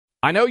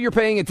I know you're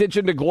paying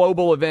attention to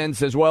global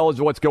events as well as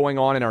what's going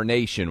on in our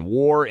nation.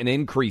 War and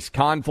increased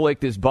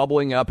conflict is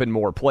bubbling up in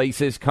more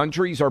places.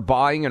 Countries are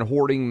buying and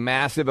hoarding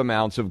massive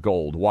amounts of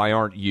gold. Why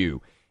aren't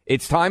you?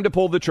 It's time to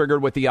pull the trigger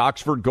with the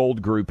Oxford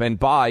Gold Group and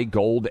buy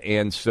gold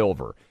and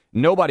silver.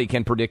 Nobody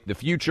can predict the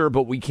future,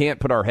 but we can't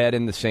put our head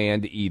in the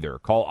sand either.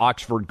 Call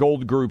Oxford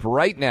Gold Group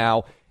right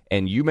now,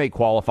 and you may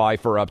qualify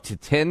for up to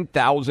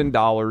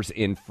 $10,000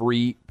 in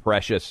free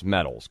precious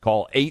metals.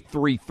 Call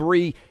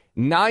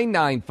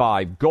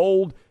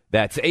 833-995-GOLD.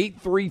 That's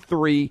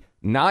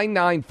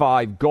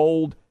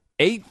 833-995-GOLD,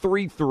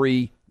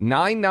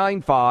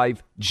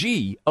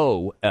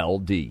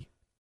 833-995-GOLD.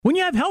 When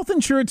you have health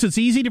insurance, it's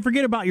easy to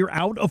forget about your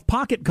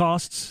out-of-pocket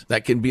costs.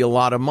 That can be a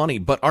lot of money,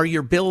 but are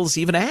your bills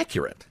even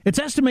accurate? It's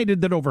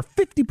estimated that over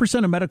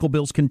 50% of medical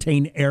bills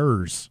contain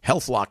errors.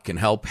 HealthLock can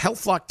help.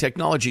 HealthLock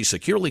technology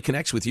securely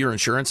connects with your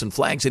insurance and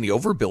flags any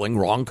overbilling,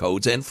 wrong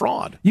codes, and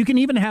fraud. You can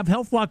even have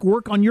HealthLock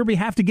work on your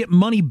behalf to get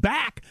money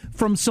back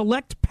from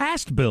select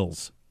past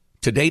bills.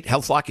 To date,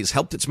 HealthLock has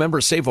helped its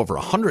members save over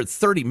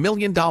 $130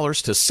 million.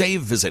 To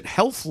save, visit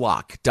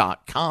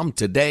healthlock.com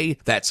today.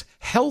 That's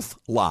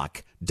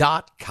healthlock.com.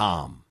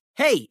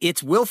 Hey,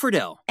 it's Will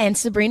Friedle. And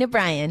Sabrina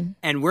Bryan.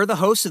 And we're the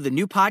hosts of the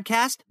new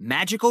podcast,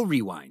 Magical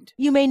Rewind.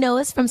 You may know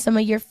us from some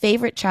of your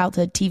favorite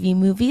childhood TV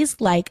movies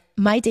like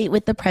My Date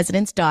with the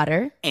President's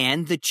Daughter.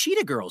 And the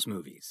Cheetah Girls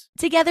movies.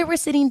 Together, we're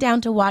sitting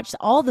down to watch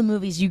all the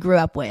movies you grew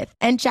up with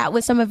and chat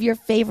with some of your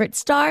favorite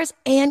stars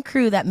and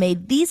crew that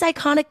made these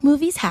iconic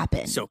movies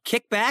happen. So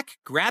kick back,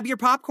 grab your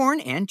popcorn,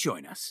 and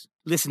join us.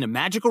 Listen to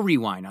Magical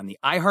Rewind on the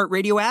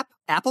iHeartRadio app,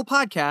 Apple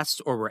Podcasts,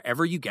 or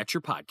wherever you get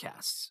your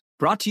podcasts.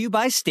 Brought to you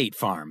by State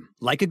Farm.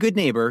 Like a good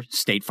neighbor,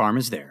 State Farm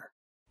is there.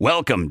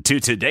 Welcome to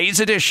today's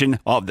edition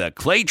of the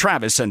Clay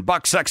Travis and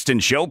Buck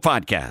Sexton Show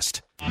podcast.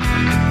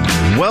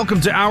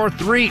 Welcome to Hour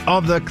 3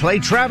 of the Clay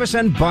Travis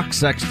and Buck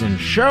Sexton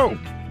Show.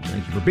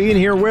 Thank you for being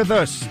here with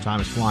us.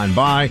 Time is flying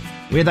by.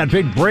 We had that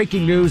big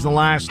breaking news in the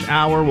last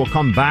hour. We'll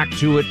come back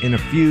to it in a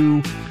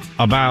few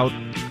about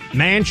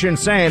Manchin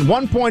saying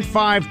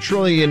 $1.5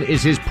 trillion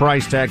is his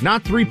price tag,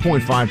 not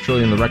 $3.5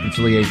 trillion, the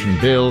reconciliation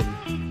bill.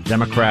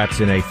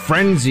 Democrats in a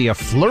frenzy, a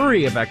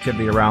flurry of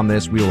activity around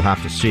this. We will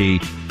have to see.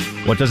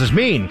 What does this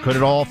mean? Could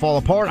it all fall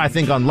apart? I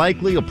think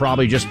unlikely. You'll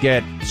probably just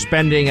get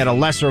spending at a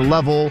lesser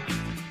level.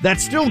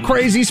 That's still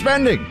crazy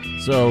spending.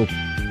 So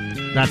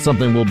that's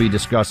something we'll be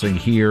discussing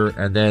here.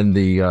 And then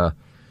the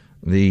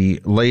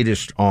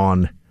latest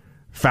on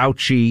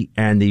Fauci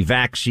and the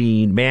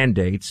vaccine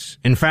mandates.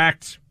 In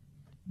fact,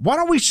 why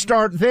don't we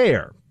start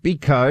there?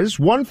 Because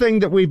one thing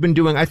that we've been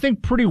doing, I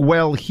think, pretty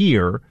well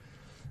here,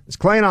 as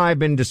Clay and I have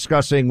been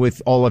discussing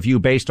with all of you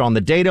based on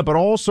the data, but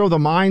also the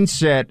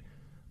mindset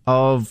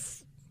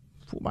of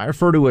whom I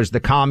refer to as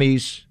the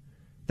commies,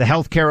 the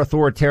healthcare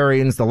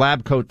authoritarians, the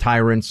lab coat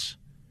tyrants,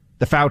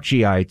 the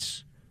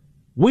Fauciites.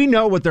 We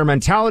know what their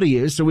mentality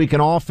is, so we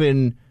can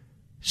often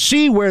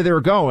see where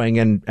they're going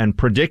and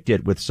predict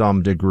it with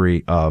some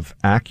degree of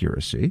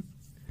accuracy.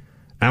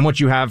 And what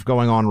you have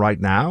going on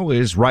right now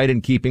is right in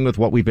keeping with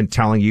what we've been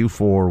telling you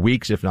for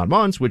weeks, if not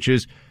months, which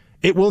is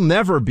it will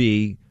never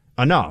be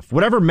enough.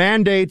 Whatever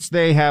mandates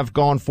they have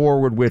gone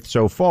forward with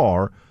so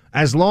far,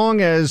 as long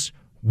as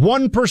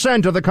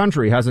 1% of the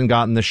country hasn't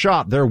gotten the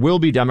shot, there will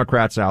be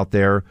Democrats out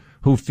there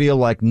who feel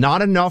like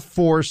not enough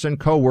force and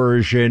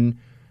coercion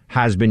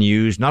has been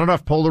used, not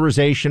enough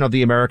polarization of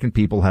the American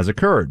people has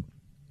occurred.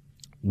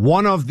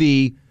 One of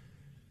the,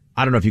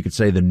 I don't know if you could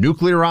say the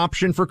nuclear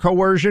option for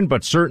coercion,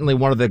 but certainly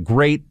one of the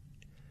great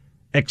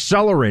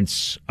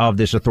accelerants of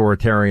this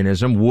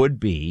authoritarianism would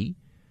be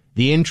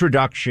the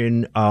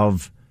introduction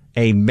of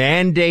a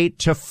mandate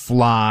to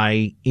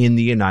fly in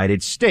the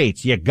United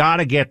States. You got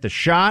to get the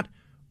shot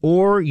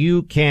or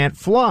you can't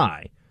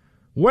fly.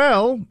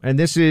 Well, and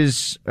this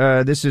is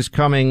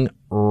coming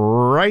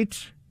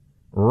right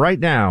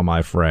now,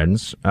 my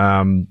friends.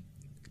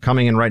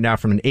 Coming in right now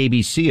from an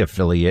ABC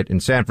affiliate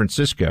in San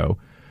Francisco.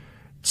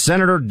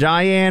 Senator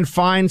Dianne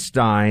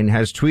Feinstein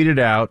has tweeted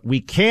out, "We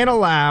can't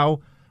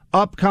allow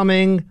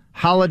upcoming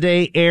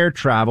holiday air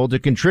travel to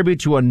contribute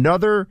to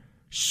another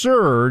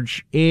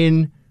surge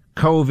in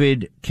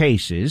COVID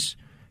cases.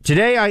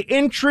 Today, I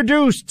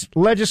introduced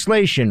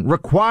legislation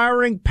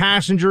requiring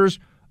passengers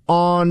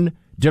on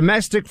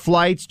domestic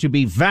flights to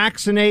be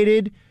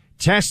vaccinated,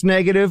 test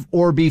negative,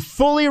 or be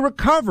fully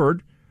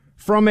recovered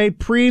from a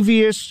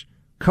previous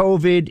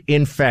COVID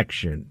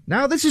infection."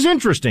 Now, this is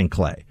interesting,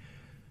 Clay,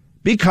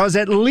 because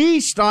at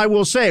least I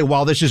will say,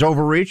 while this is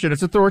overreach and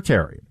it's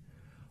authoritarian,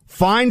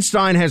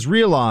 Feinstein has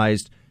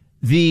realized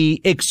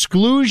the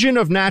exclusion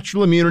of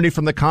natural immunity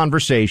from the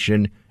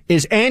conversation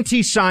is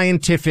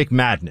anti-scientific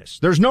madness.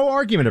 There's no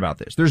argument about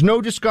this. There's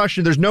no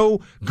discussion. There's no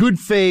good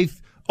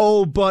faith.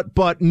 Oh,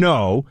 but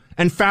no.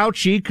 And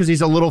Fauci, because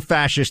he's a little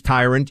fascist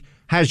tyrant,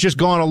 has just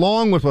gone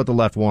along with what the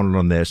left wanted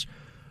on this.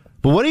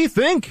 But what do you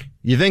think?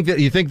 You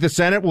think the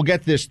Senate will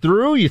get this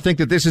through? You think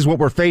that this is what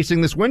we're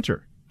facing this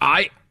winter?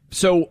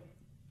 So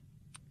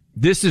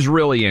This is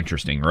really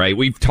interesting, right?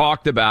 We've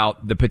talked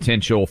about the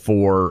potential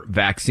for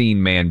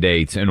vaccine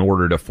mandates in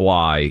order to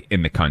fly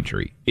in the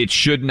country. It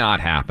should not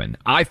happen.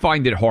 I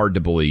find it hard to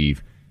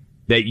believe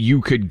that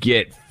you could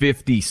get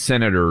 50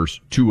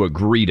 senators to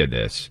agree to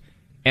this.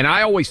 And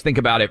I always think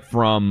about it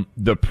from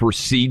the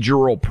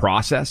procedural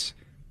process.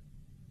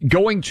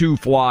 Going to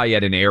fly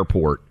at an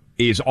airport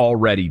is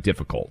already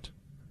difficult.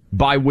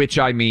 By which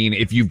I mean,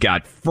 if you've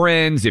got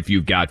friends, if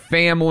you've got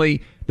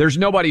family, there's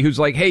nobody who's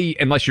like, hey,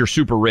 unless you're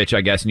super rich,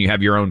 I guess, and you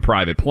have your own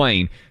private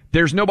plane,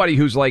 there's nobody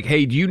who's like,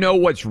 hey, do you know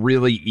what's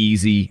really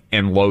easy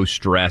and low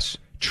stress?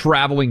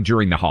 Traveling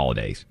during the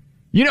holidays.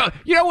 You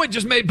know what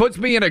just puts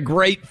me in a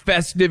great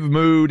festive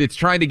mood? It's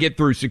trying to get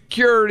through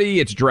security.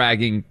 It's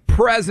dragging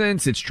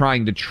presents. It's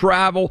trying to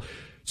travel.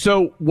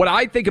 So what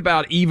I think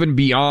about, even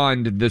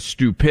beyond the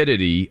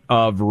stupidity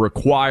of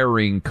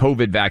requiring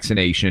COVID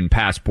vaccination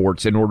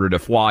passports in order to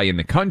fly in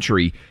the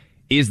country,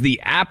 is the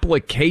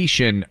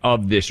application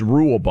of this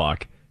rule,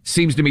 Buck,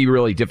 seems to me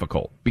really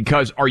difficult.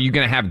 Because are you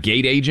going to have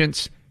gate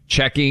agents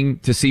checking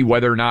to see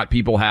whether or not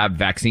people have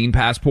vaccine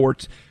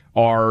passports?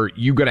 Are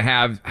you going to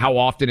have, how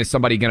often is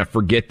somebody going to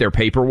forget their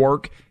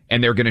paperwork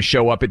and they're going to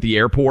show up at the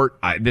airport?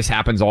 This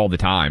happens all the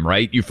time,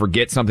 right? You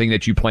forget something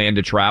that you plan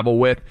to travel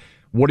with.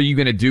 What are you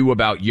going to do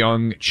about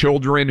young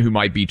children who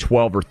might be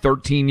 12 or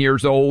 13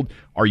 years old?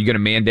 Are you going to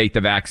mandate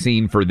the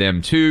vaccine for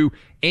them too?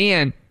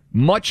 And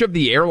much of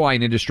the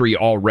airline industry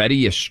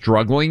already is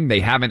struggling.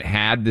 They haven't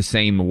had the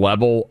same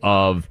level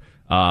of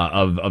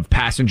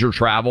passenger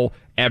travel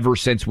ever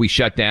since we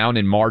shut down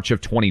in March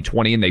of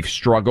 2020, and they've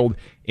struggled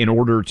in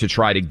order to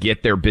try to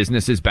get their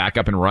businesses back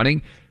up and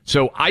running.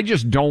 So I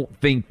just don't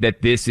think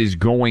that this is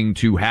going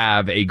to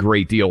have a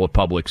great deal of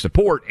public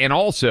support. And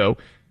also,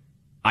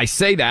 I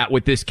say that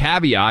with this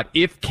caveat,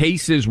 if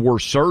cases were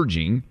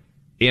surging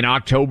in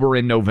October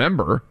and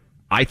November,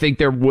 I think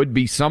there would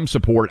be some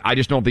support. I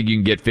just don't think you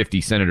can get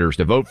 50 senators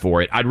to vote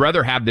for it. I'd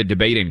rather have the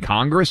debate in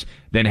Congress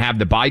than have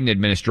the Biden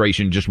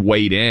administration just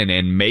wade in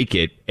and make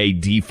it a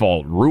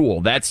default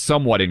rule. That's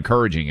somewhat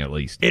encouraging, at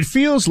least. It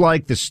feels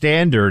like the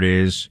standard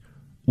is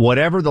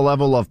whatever the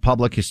level of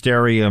public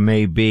hysteria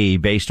may be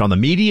based on the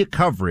media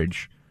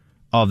coverage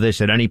of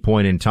this at any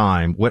point in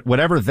time,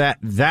 whatever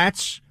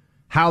that's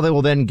how they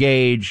will then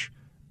gauge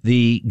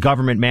the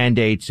government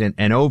mandates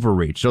and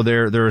overreach. So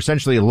they're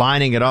essentially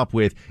lining it up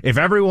with, if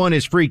everyone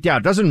is freaked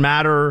out, doesn't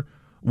matter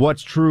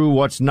what's true,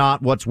 what's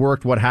not, what's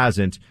worked, what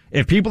hasn't.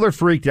 If people are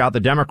freaked out,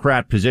 the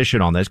Democrat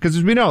position on this, because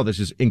as we know, this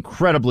is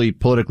incredibly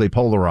politically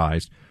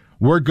polarized,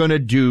 we're going to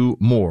do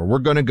more. We're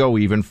going to go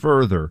even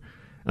further.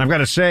 And I've got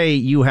to say,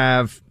 you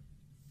have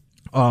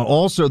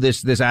also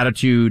this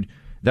attitude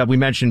that we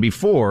mentioned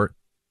before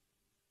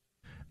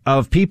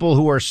of people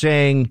who are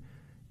saying,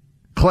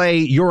 Clay,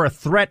 you're a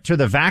threat to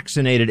the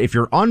vaccinated if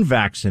you're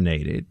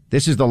unvaccinated.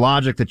 This is the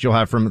logic that you'll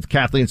have from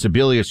Kathleen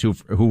Sebelius,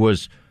 who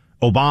was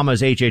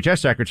Obama's HHS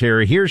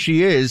secretary. Here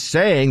she is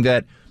saying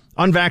that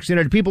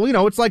unvaccinated people,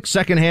 it's like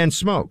secondhand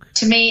smoke.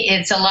 To me,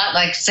 it's a lot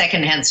like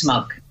secondhand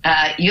smoke.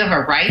 You have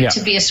a right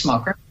to be a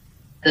smoker.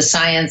 The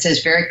science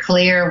is very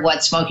clear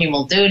what smoking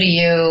will do to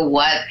you,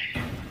 what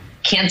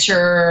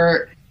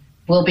cancer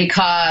will be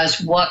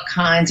caused, what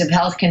kinds of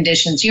health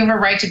conditions. You have a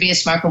right to be a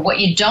smoker. What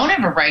you don't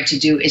have a right to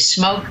do is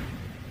smoke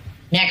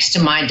next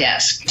to my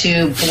desk,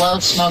 to blow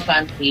smoke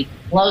on me,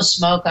 blow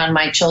smoke on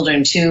my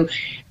children, to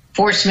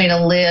force me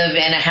to live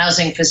in a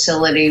housing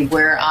facility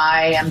where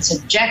I am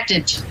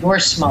subjected to your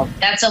smoke.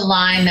 That's a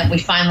line that we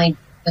finally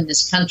in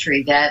this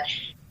country that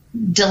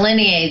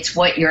delineates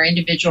what your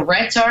individual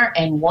rights are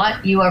and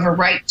what you have a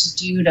right to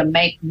do to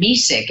make me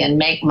sick and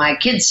make my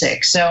kids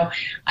sick. So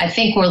I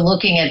think we're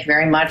looking at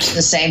very much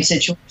the same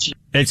situation.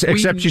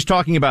 Except she's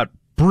talking about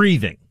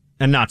breathing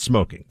and not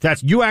smoking.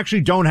 You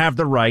actually don't have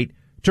the right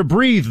to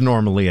breathe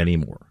normally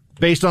anymore,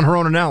 based on her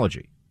own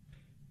analogy.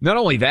 Not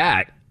only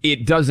that,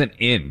 it doesn't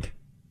end,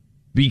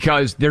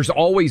 because there's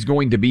always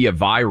going to be a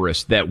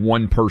virus that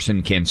one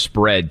person can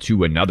spread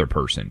to another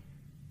person.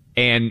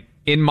 And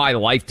in my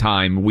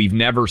lifetime, we've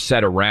never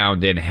sat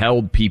around and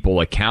held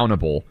people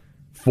accountable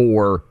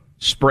for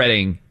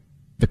spreading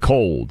the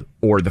cold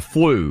or the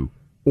flu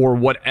or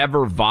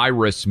whatever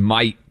virus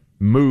might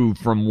move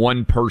from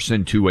one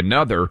person to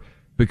another,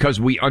 because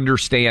we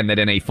understand that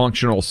in a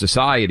functional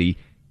society,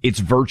 it's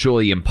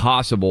virtually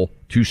impossible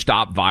to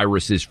stop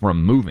viruses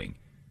from moving.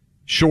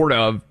 Short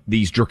of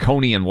these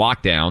draconian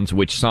lockdowns,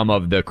 which some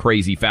of the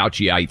crazy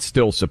Fauciites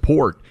still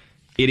support,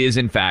 it is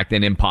in fact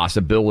an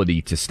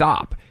impossibility to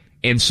stop.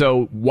 And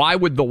so why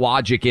would the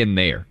logic end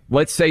there?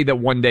 Let's say that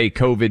one day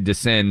COVID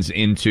descends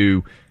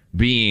into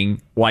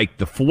being like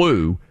the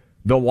flu.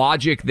 The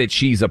logic that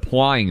she's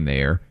applying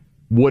there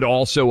would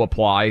also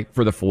apply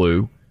for the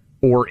flu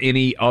or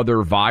any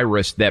other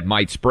virus that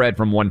might spread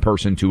from one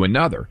person to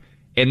another.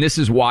 And this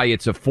is why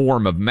it's a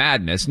form of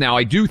madness. Now,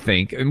 I do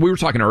think, and we were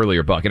talking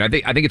earlier, Buck, and I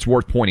think it's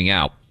worth pointing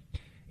out,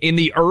 in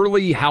the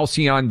early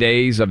halcyon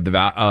days of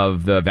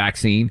the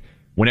vaccine,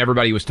 when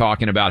everybody was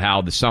talking about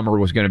how the summer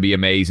was going to be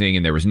amazing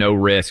and there was no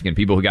risk and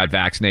people who got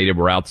vaccinated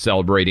were out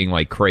celebrating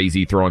like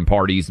crazy, throwing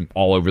parties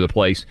all over the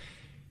place,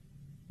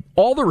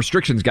 all the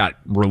restrictions got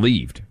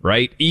relieved,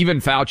 right? Even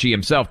Fauci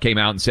himself came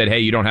out and said, hey,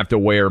 you don't have to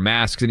wear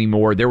masks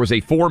anymore. There was a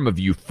form of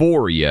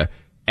euphoria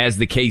as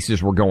the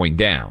cases were going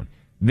down.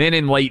 Then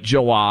in late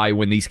July,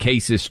 when these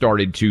cases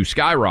started to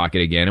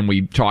skyrocket again, and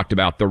we talked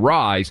about the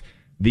rise,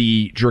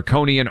 the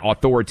draconian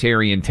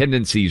authoritarian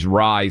tendencies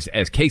rise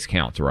as case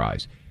counts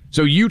rise.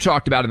 So you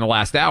talked about in the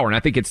last hour, and I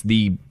think it's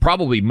the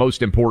probably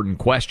most important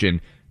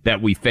question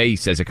that we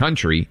face as a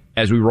country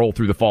as we roll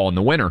through the fall and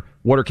the winter.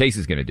 What are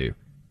cases going to do?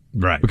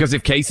 Right. Because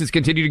if cases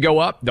continue to go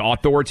up, the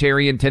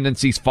authoritarian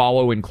tendencies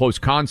follow in close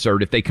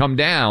concert. If they come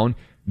down,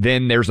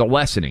 then there's a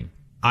lessening.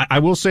 I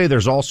will say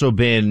there's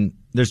been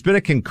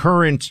a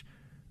concurrent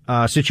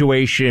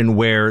situation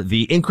where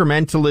the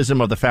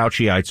incrementalism of the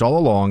Fauciites all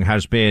along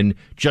has been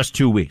just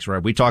 2 weeks,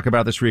 right? We talk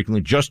about this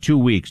frequently. Just 2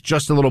 weeks,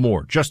 just a little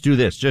more, just do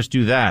this, just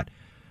do that.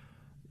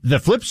 The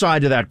flip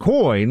side to that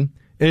coin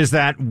is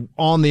that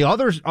on the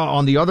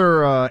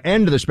other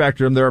end of the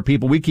spectrum, there are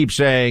people we keep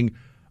saying,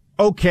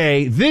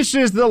 okay, this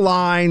is the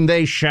line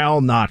they shall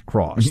not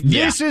cross.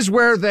 Yeah. This is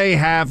where they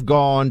have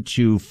gone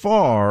too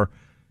far.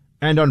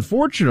 And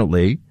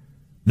unfortunately,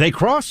 they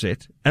cross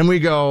it and we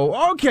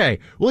go, okay,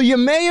 well, you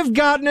may have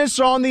gotten us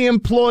on the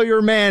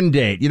employer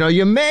mandate.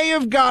 You may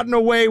have gotten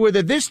away with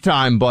it this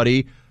time,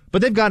 buddy,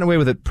 but they've gotten away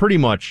with it pretty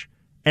much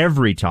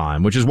every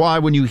time, which is why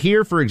when you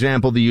hear, for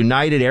example, the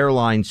United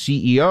Airlines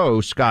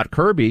CEO, Scott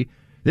Kirby,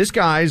 this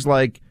guy's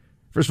like,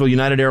 first of all,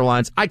 United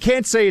Airlines, I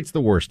can't say it's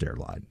the worst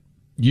airline.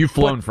 You've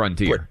flown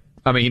Frontier.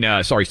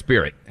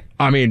 Spirit.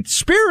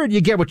 Spirit,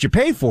 you get what you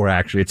pay for,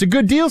 actually. It's a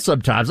good deal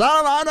sometimes.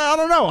 I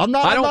don't know.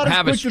 I don't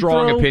have a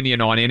strong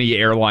opinion on any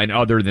airline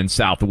other than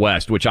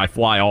Southwest, which I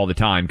fly all the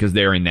time because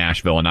they're in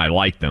Nashville and I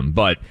like them.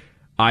 But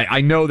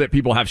I know that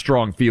people have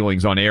strong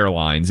feelings on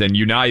airlines, and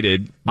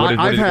United.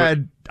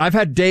 I've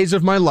had days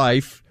of my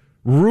life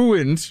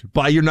ruined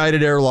by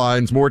United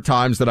Airlines more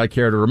times than I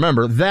care to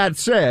remember. That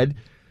said,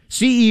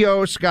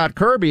 CEO Scott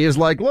Kirby is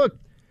like, look,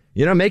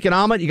 make an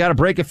omelet, you got to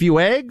break a few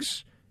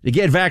eggs. You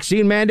get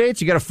vaccine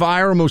mandates, you got to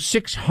fire almost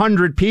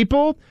 600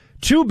 people.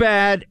 Too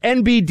bad,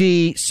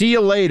 NBD, see you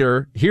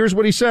later. Here's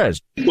what he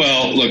says.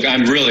 Well, look,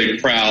 I'm really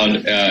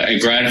proud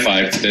and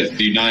gratified that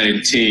the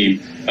United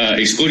team,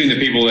 excluding the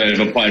people that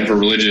have applied for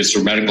religious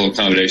or medical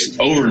accommodations,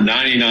 over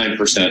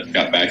 99%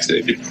 got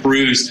vaccinated. It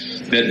proves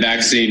that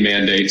vaccine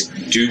mandates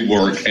do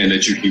work and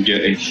that you can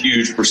get a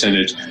huge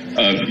percentage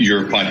of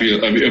your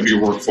of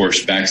your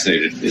workforce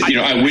vaccinated.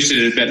 I wish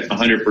it had been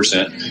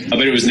 100%,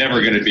 but it was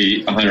never going to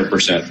be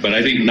 100%. But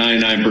I think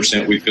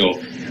 99% we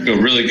feel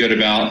really good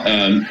about.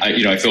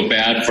 I feel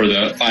bad for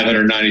the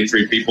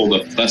 593 people, the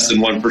less than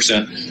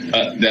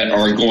 1% that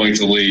are going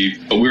to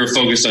leave. But we were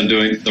focused on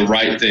doing the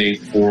right thing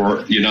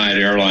for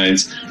United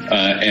Airlines.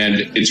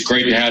 And it's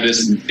great to have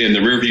this in the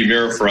rearview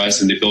mirror for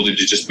us and the ability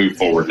to just move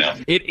forward now.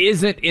 It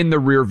isn't in the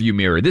rearview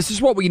mirror. This is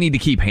what we need to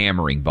keep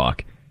hammering,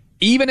 Buck.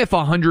 Even if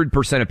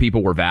 100% of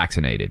people were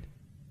vaccinated,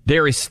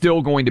 there is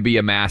still going to be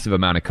a massive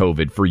amount of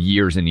COVID for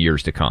years and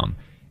years to come.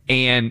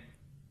 And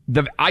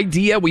the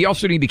idea, we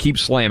also need to keep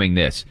slamming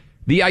this.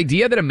 The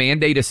idea that a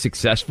mandate is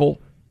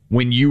successful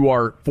when you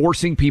are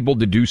forcing people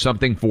to do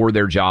something for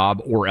their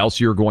job or else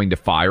you're going to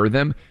fire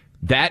them,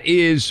 that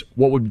is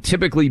what would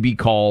typically be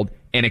called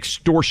an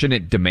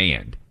extortionate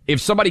demand. If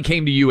somebody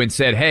came to you and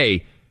said,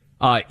 hey,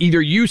 either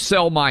you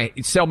sell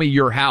me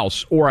your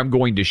house or I'm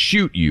going to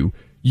shoot you,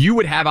 you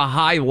would have a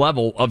high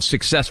level of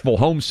successful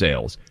home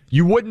sales.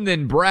 You wouldn't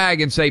then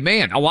brag and say,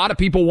 man, a lot of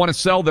people want to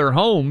sell their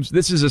homes.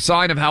 This is a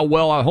sign of how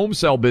well a home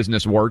sale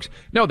business works.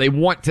 No, they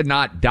want to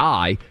not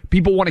die.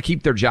 People want to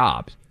keep their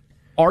jobs.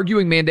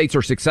 Arguing mandates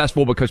are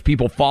successful because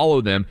people follow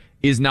them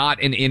is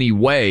not in any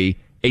way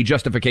a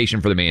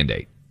justification for the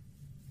mandate.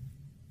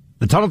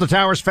 The Tunnel to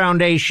Towers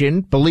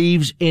Foundation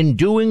believes in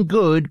doing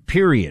good,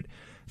 period.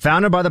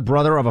 Founded by the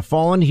brother of a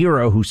fallen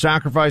hero who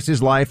sacrificed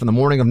his life on the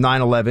morning of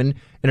 9/11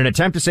 in an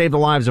attempt to save the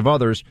lives of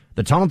others,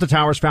 the Tunnel to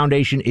Towers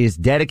Foundation is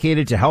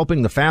dedicated to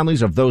helping the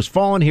families of those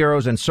fallen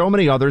heroes and so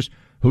many others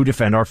who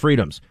defend our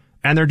freedoms.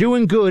 And they're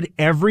doing good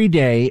every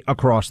day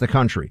across the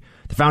country.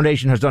 The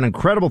foundation has done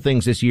incredible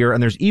things this year,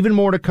 and there's even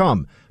more to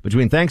come.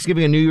 Between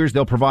Thanksgiving and New Year's,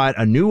 they'll provide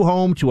a new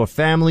home to a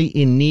family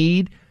in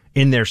need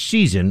in their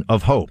season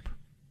of hope.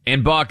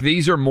 And Buck,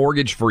 these are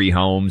mortgage-free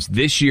homes.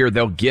 This year,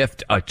 they'll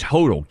gift a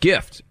total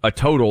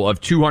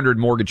of 200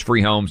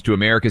 mortgage-free homes to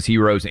America's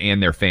heroes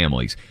and their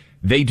families.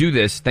 They do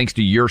this thanks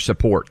to your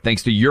support,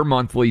 thanks to your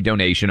monthly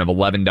donation of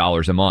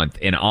 $11 a month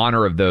in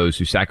honor of those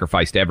who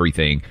sacrificed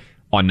everything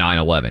on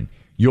 9/11.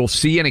 You'll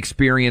see and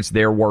experience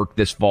their work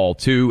this fall,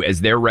 too, as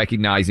they're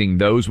recognizing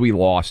those we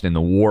lost in the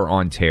war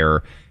on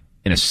terror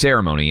in a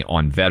ceremony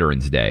on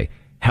Veterans Day.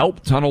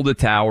 Help Tunnel to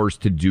Towers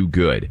to do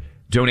good.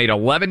 Donate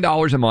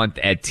 $11 a month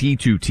at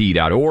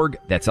T2T.org.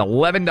 That's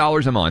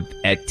 $11 a month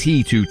at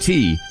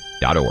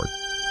T2T.org.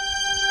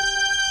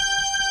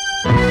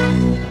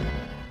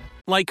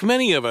 Like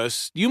many of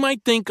us, you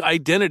might think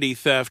identity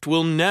theft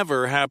will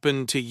never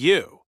happen to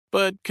you.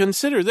 But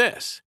consider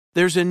this.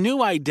 There's a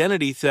new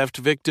identity theft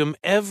victim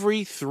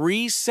every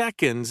 3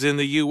 seconds in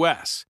the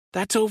U.S.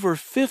 That's over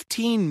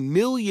 15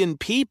 million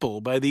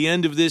people by the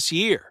end of this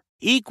year.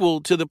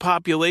 equal to the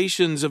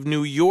populations of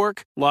New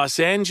York, Los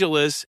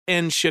Angeles,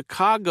 and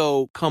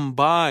Chicago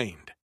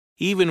combined.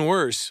 Even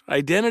worse,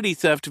 identity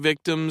theft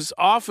victims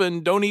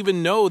often don't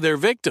even know they're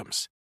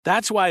victims.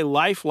 That's why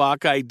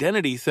LifeLock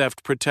Identity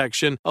Theft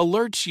Protection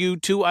alerts you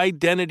to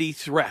identity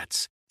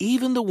threats,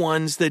 even the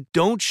ones that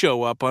don't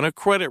show up on a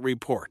credit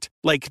report,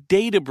 like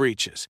data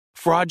breaches,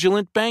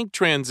 fraudulent bank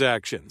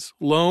transactions,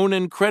 loan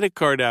and credit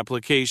card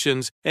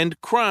applications,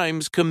 and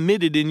crimes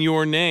committed in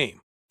your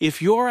name.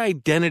 If your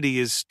identity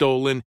is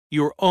stolen,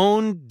 your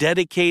own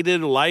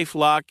dedicated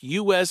LifeLock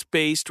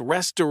U.S.-based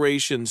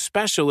restoration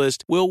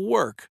specialist will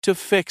work to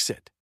fix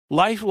it.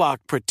 LifeLock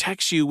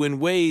protects you in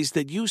ways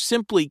that you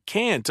simply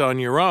can't on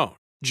your own.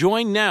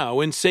 Join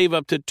now and save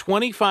up to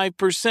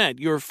 25%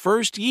 your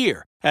first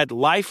year at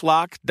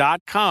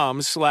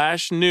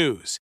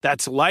LifeLock.com/news.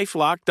 That's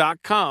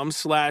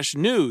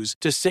LifeLock.com/news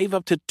to save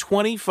up to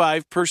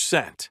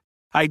 25%.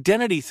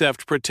 Identity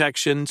theft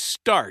protection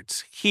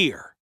starts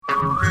here.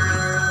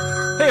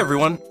 Hey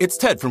everyone, it's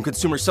Ted from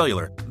Consumer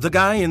Cellular, the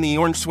guy in the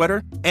orange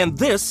sweater, and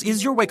this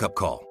is your wake-up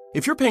call.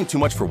 If you're paying too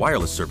much for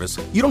wireless service,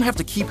 you don't have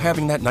to keep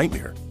having that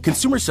nightmare.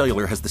 Consumer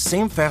Cellular has the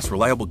same fast,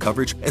 reliable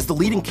coverage as the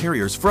leading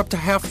carriers for up to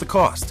half the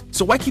cost.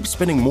 So why keep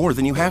spending more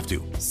than you have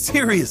to?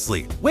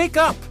 Seriously, wake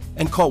up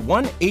and call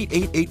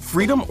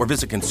 1-888-FREEDOM or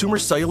visit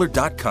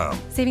consumercellular.com.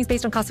 Savings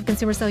based on cost of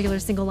Consumer Cellular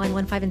single line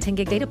 1, 5, and 10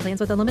 gig data plans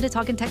with unlimited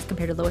talk and text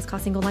compared to lowest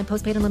cost single line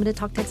postpaid unlimited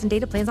talk, text, and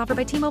data plans offered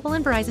by T-Mobile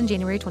and Verizon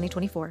January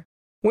 2024.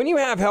 When you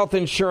have health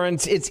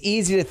insurance, it's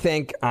easy to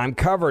think, I'm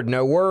covered,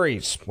 no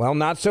worries. Well,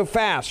 not so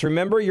fast.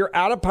 Remember, your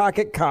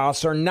out-of-pocket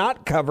costs are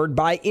not covered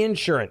by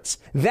insurance.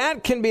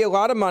 That can be a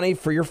lot of money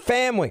for your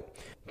family.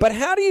 But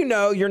how do you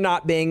know you're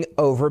not being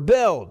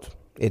overbilled?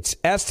 It's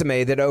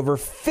estimated that over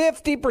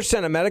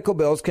 50% of medical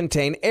bills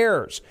contain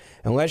errors.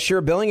 Unless you're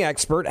a billing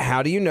expert,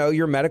 how do you know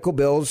your medical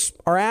bills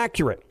are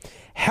accurate?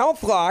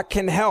 HealthLock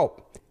can help.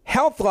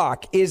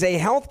 HealthLock is a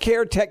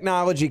healthcare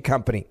technology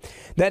company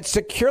that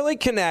securely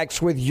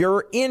connects with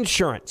your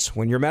insurance.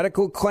 When your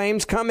medical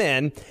claims come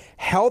in,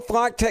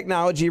 HealthLock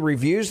technology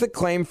reviews the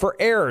claim for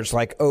errors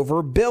like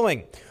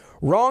overbilling,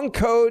 wrong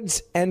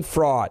codes, and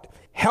fraud.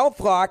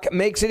 HealthLock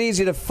makes it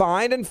easy to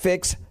find and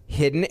fix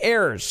hidden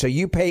errors, so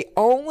you pay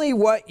only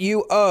what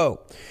you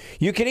owe.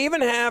 You can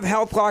even have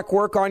HealthLock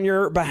work on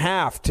your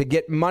behalf to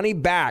get money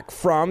back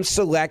from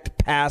select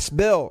past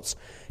bills.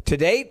 To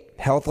date,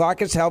 HealthLock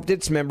has helped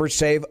its members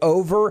save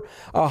over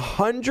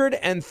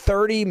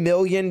 $130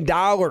 million.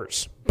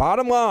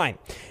 Bottom line,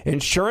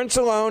 insurance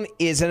alone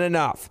isn't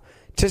enough.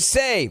 To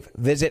save,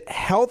 visit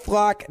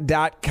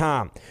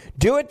healthlock.com.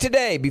 Do it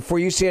today before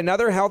you see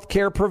another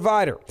healthcare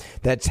provider.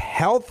 That's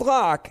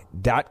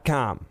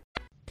healthlock.com.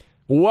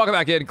 Welcome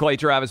back in, Clay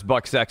Travis,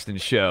 Buck Sexton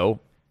Show.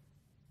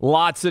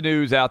 Lots of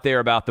news out there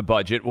about the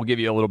budget. We'll give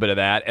you a little bit of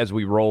that as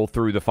we roll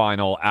through the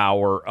final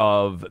hour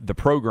of the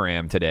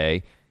program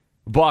today.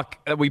 Buck,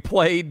 we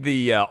played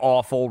the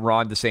awful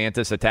Ron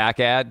DeSantis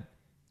attack ad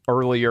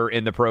earlier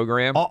in the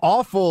program.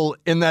 Awful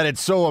in that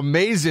it's so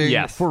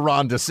amazing for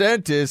Ron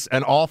DeSantis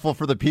and awful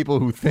for the people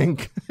who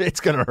think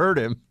it's going to hurt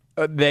him.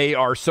 They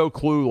are so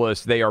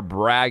clueless. They are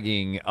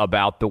bragging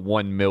about the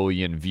 1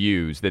 million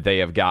views that they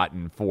have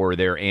gotten for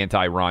their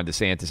anti-Ron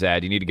DeSantis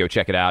ad. You need to go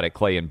check it out at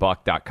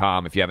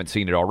clayandbuck.com if you haven't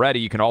seen it already.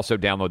 You can also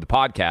download the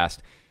podcast,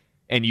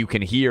 and you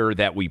can hear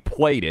that we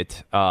played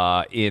it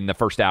in the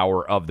first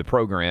hour of the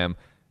program.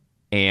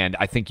 And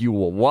I think you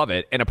will love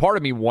it. And a part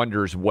of me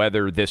wonders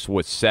whether this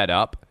was set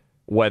up,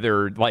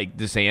 whether like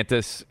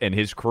DeSantis and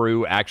his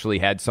crew actually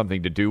had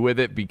something to do with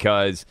it,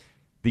 because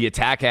the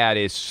attack ad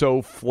is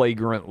so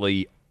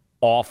flagrantly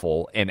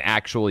awful and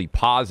actually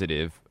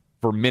positive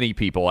for many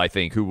people, I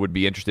think, who would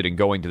be interested in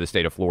going to the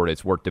state of Florida.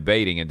 It's worth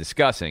debating and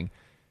discussing.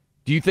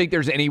 Do you think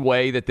there's any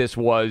way that this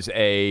was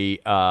a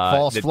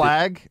false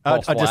flag? A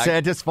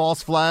DeSantis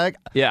false flag?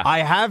 Yeah. I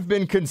have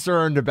been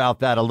concerned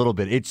about that a little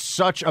bit. It's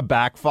such a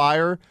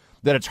backfire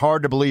that it's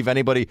hard to believe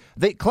anybody.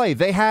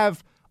 They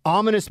have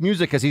ominous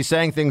music as he's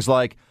saying things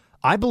like,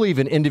 I believe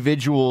in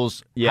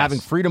individuals having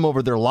freedom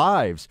over their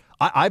lives.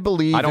 I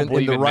believe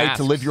in the right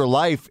to live your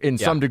life in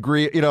some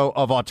degree,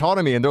 of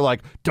autonomy. And they're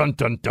like, dun,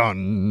 dun,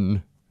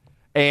 dun.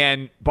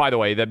 And by the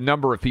way, the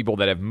number of people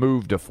that have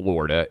moved to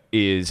Florida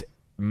is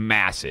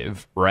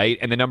massive, right?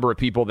 And the number of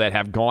people that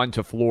have gone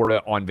to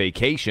Florida on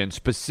vacation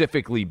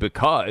specifically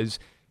because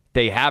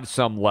they have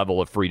some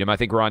level of freedom. I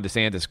think Ron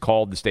DeSantis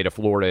called the state of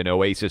Florida an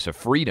oasis of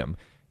freedom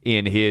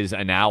in his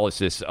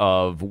analysis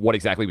of what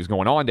exactly was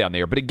going on down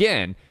there. But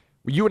again,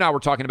 you and I were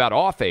talking about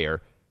off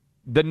air.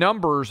 The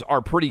numbers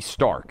are pretty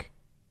stark.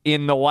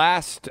 In the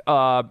last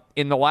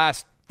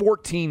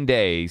 14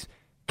 days,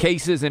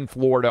 cases in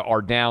Florida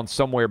are down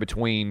somewhere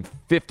between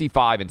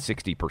 55 and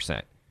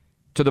 60%,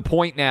 to the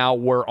point now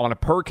where on a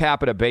per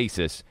capita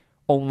basis,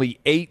 only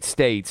 8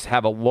 states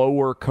have a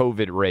lower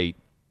COVID rate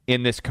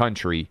in this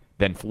country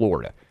than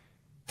Florida.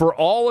 For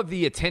all of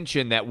the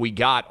attention that we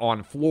got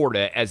on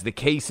Florida as the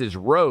cases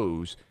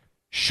rose,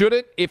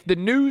 shouldn't, if the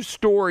news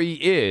story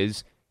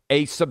is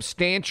a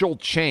substantial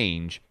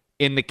change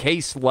in the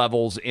case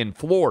levels in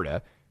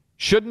Florida,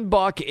 Shouldn't,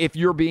 Buck, if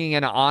you're being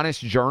an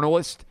honest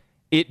journalist,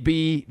 it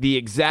be the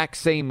exact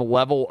same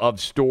level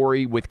of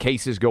story with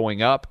cases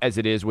going up as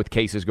it is with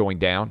cases going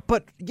down?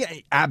 But, yeah,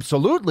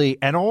 absolutely.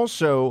 And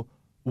also,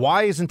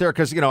 why isn't there,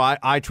 because,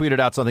 I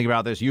tweeted out something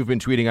about this. You've been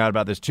tweeting out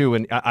about this, too.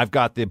 And I've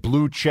got the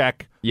blue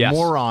check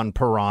moron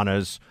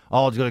piranhas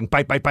all going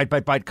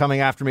bite, coming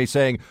after me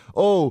saying,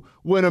 oh,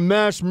 when a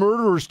mass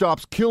murderer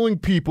stops killing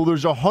people,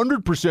 there's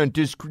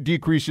 100%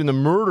 decrease in the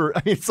murder.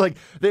 It's like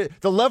the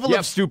level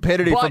of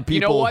stupidity from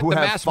people who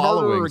have followings. The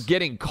mass murderer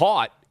getting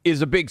caught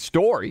is a big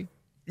story.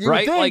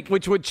 Right?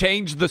 Which would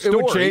change the story. It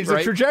would change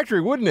the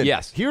trajectory, wouldn't it?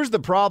 Yes. Here's the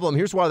problem.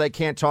 Here's why they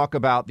can't talk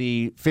about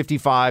the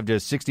 55 to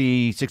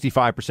 60,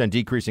 65%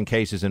 decrease in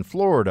cases in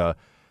Florida.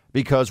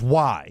 Because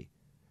why?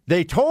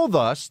 They told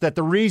us that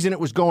the reason it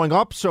was going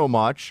up so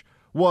much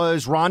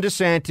was Ron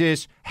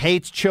DeSantis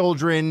hates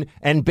children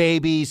and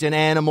babies and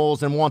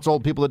animals and wants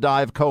old people to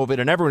die of COVID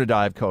and everyone to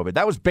die of COVID.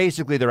 That was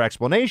basically their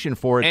explanation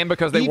for it. And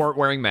because they weren't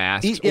wearing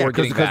masks or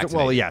getting vaccinated.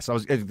 Well, yes.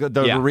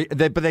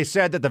 But they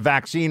said that the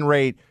vaccine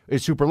rate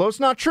is super low. It's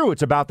not true.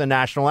 It's about the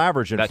national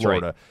average in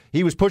Florida. Right.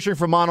 He was pushing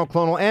for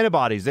monoclonal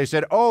antibodies. They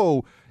said,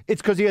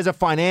 it's because he has a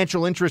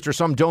financial interest or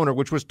some donor,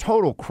 which was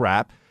total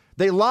crap.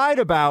 They lied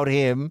about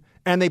him,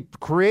 and they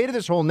created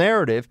this whole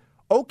narrative.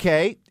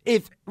 Okay,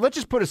 let's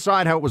just put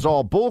aside how it was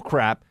all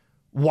bullcrap.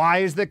 Why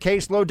is the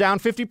caseload down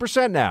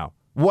 50% now?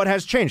 What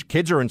has changed?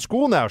 Kids are in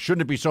school now.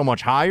 Shouldn't it be so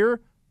much higher?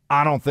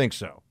 I don't think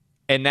so.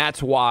 And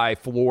that's why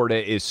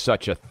Florida is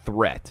such a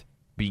threat,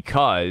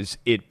 because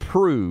it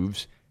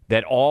proves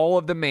that all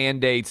of the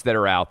mandates that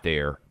are out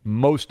there,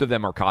 most of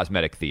them are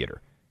cosmetic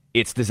theater.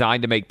 It's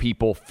designed to make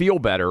people feel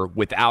better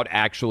without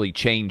actually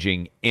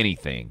changing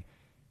anything.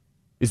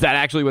 Is that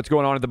actually what's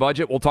going on in the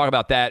budget? We'll talk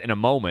about that in a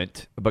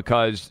moment,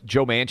 because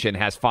Joe Manchin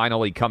has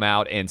finally come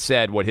out and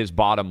said what his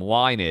bottom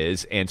line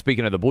is. And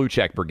speaking of the Blue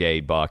Check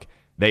Brigade, Buck,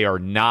 they are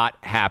not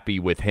happy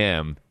with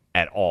him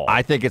at all.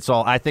 I think it's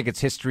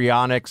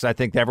histrionics. I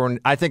think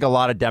a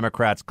lot of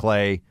Democrats,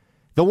 Clay,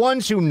 the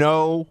ones who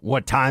know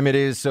what time it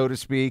is, so to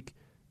speak,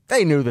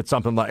 they knew that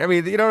something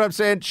you know what I'm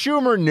saying?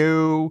 Schumer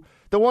knew.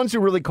 The ones who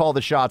really call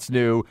the shots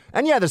knew.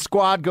 And, yeah, the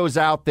squad goes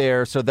out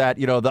there so that,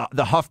 the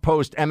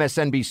HuffPost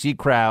MSNBC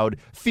crowd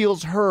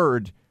feels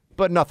heard,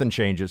 but nothing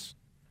changes.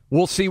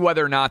 We'll see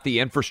whether or not the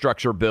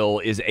infrastructure bill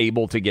is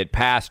able to get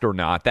passed or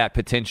not. That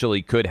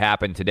potentially could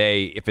happen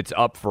today. If it's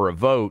up for a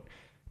vote,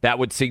 that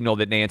would signal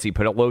that Nancy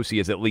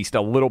Pelosi is at least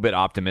a little bit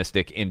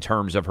optimistic in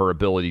terms of her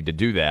ability to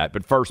do that.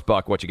 But first,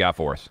 Buck, what you got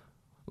for us?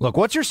 Look,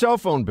 what's your cell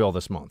phone bill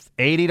this month?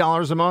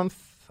 $80 a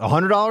month?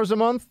 $100 a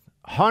month?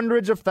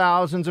 Hundreds of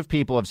thousands of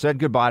people have said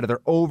goodbye to their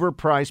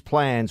overpriced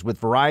plans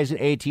with Verizon,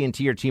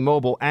 AT&T, or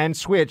T-Mobile and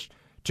switched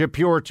to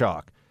Pure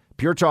Talk.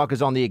 Pure Talk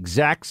is on the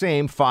exact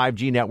same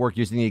 5G network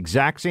using the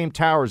exact same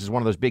towers as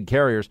one of those big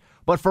carriers,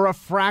 but for a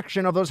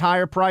fraction of those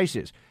higher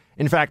prices.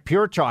 In fact,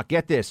 Pure Talk,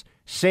 get this,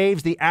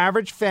 saves the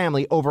average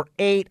family over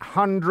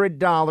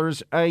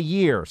 $800 a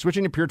year.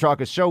 Switching to Pure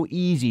Talk is so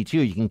easy,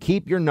 too. You can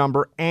keep your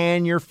number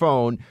and your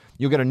phone.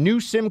 You'll get a new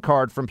SIM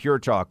card from Pure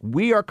Talk.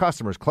 We are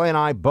customers, Clay and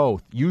I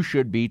both. You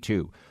should be,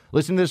 too.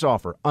 Listen to this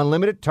offer.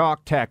 Unlimited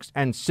talk, text,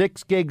 and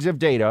 6 gigs of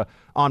data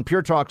on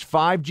Pure Talk's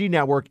 5G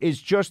network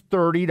is just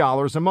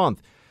 $30 a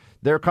month.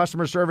 Their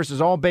customer service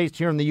is all based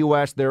here in the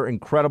U.S. They're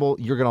incredible.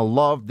 You're going to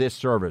love this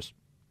service.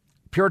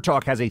 Pure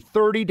Talk has a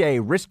 30-day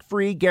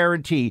risk-free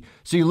guarantee,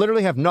 so you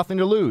literally have nothing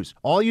to lose.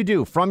 All you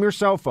do from your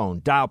cell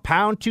phone, dial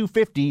pound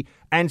 250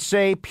 and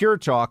say Pure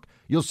Talk.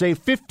 You'll save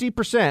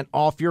 50%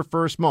 off your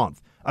first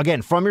month.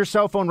 Again, from your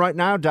cell phone right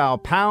now, dial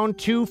pound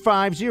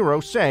 250,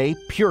 say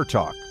Pure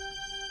Talk.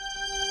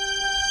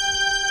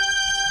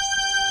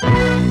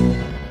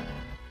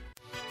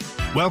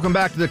 Welcome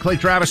back to the Clay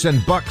Travis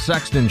and Buck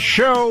Sexton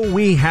Show.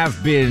 We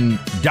have been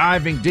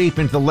diving deep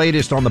into the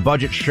latest on the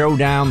budget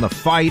showdown, the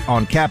fight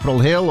on Capitol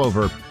Hill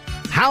over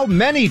how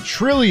many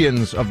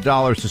trillions of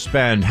dollars to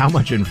spend, how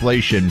much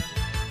inflation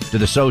do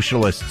the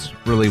socialists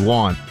really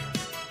want?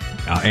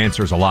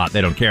 Answers a lot. They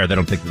don't care. They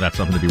don't think that that's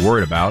something to be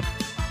worried about.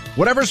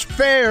 Whatever's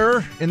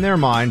fair in their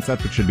minds,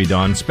 that's what should be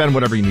done. Spend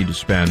whatever you need to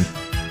spend.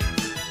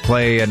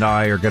 Clay and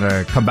I are going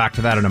to come back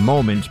to that in a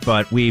moment,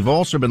 but we've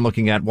also been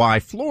looking at why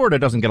Florida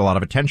doesn't get a lot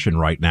of attention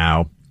right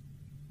now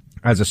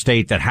as a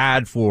state that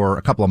had for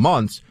a couple of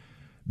months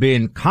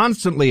been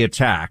constantly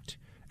attacked.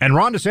 And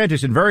Ron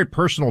DeSantis, in very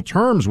personal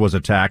terms, was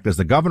attacked as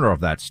the governor of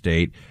that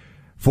state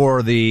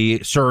for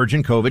the surge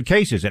in COVID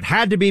cases. It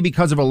had to be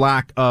because of a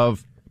lack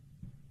of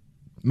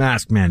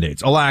mask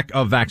mandates, a lack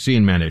of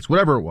vaccine mandates,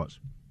 whatever it was.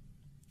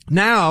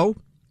 Now,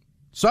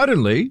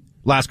 suddenly,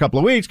 last couple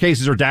of weeks,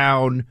 cases are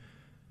down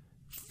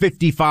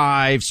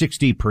 55,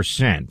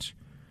 60%.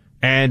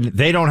 And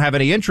they don't have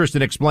any interest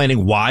in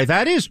explaining why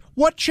that is.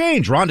 What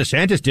changed? Ron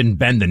DeSantis didn't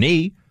bend the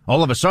knee.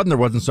 All of a sudden, there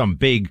wasn't some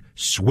big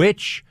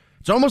switch.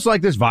 It's almost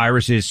like this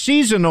virus is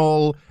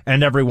seasonal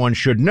and everyone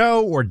should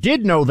know or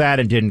did know that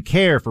and didn't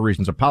care for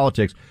reasons of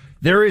politics.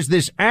 There is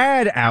this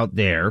ad out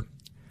there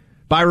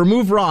by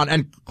Remove Ron.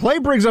 And Clay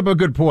brings up a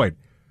good point.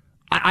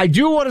 I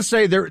do want to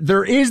say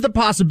there is the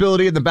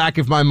possibility in the back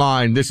of my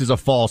mind this is a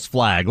false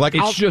flag. Like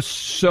it's just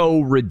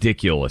so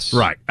ridiculous.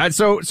 Right. And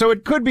so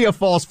it could be a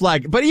false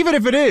flag. But even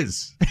if it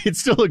is, it's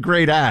still a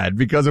great ad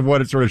because of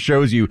what it sort of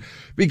shows you.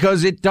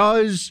 Because it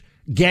does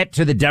get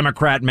to the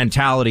Democrat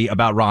mentality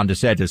about Ron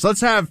DeSantis.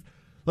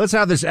 Let's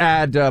have this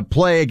ad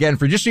play again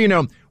for just so you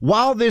know.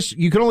 While this,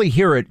 you can only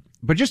hear it,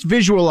 but just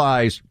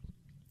visualize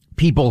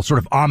people sort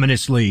of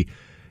ominously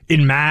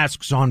in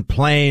masks on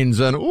planes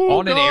and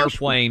on an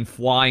airplane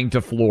flying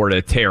to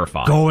Florida,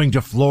 terrified. Going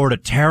to Florida,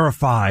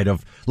 terrified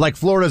of, like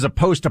Florida's a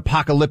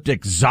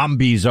post-apocalyptic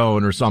zombie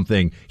zone or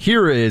something.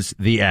 Here is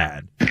the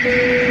ad.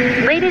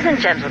 Ladies and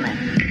gentlemen,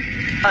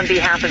 on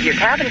behalf of your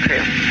cabin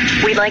crew,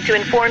 we'd like to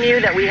inform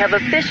you that we have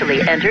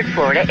officially entered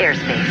Florida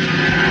airspace.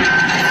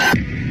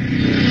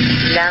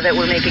 Now that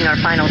we're making our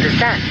final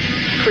descent,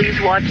 please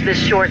watch this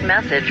short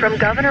message from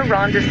Governor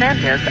Ron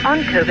DeSantis on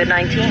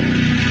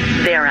COVID-19.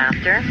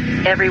 Thereafter,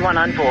 everyone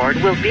on board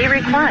will be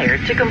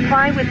required to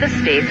comply with the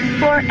state's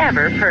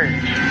Forever Purge.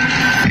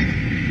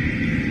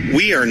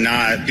 We are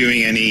not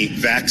doing any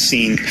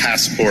vaccine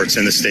passports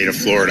in the state of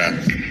Florida.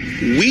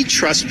 We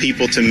trust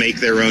people to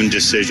make their own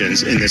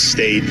decisions in this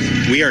state.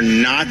 We are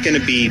not going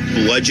to be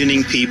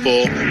bludgeoning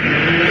people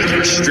with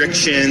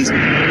restrictions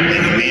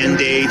and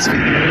mandates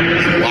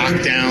and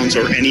lockdowns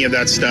or any of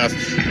that stuff.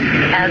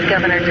 As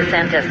Governor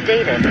DeSantis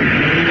stated,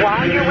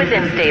 while you're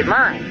within state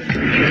lines,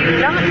 you do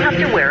not have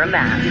to wear a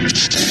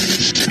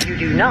mask. You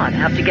do not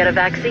have to get a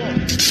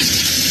vaccine.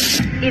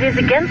 It is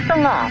against the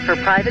law for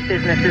private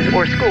businesses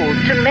or schools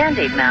to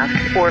mandate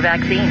masks or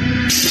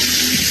vaccines.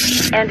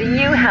 And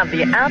you have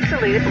the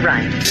absolute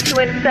right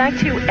to infect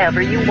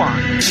whoever you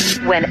want,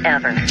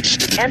 whenever,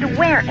 and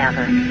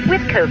wherever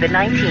with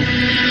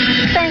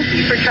COVID-19. Thank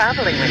you for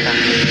traveling with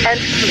us, and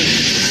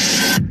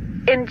please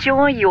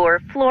enjoy your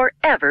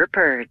Forever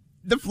Purge.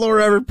 The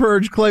Forever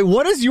Purge, Clay.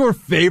 What is your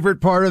favorite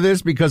part of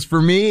this? Because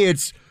for me,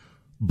 it's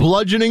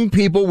bludgeoning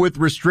people with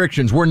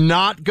restrictions. We're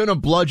not going to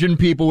bludgeon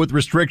people with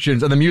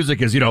restrictions. And the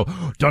music is,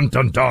 dun,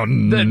 dun,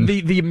 dun.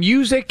 The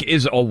music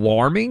is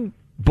alarming.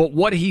 But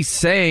what he's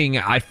saying,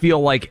 I feel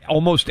like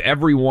almost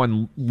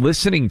everyone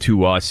listening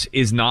to us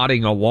is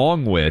nodding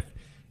along with,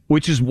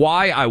 which is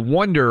why I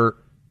wonder,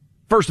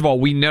 first of all,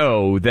 we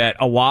know that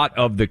a lot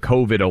of the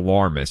COVID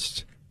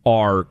alarmists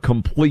are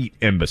complete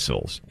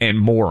imbeciles and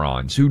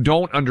morons who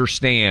don't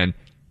understand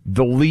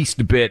the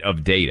least bit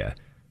of data.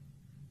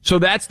 So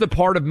that's the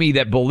part of me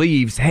that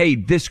believes, hey,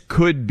 this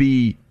could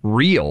be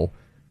real.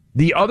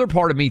 The other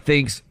part of me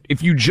thinks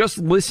if you just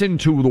listen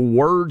to the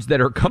words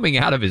that are coming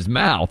out of his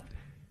mouth,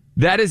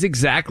 that is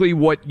exactly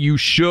what you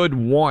should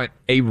want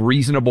a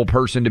reasonable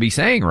person to be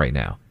saying right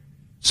now.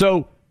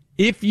 So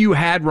if you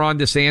had Ron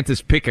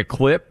DeSantis pick a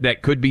clip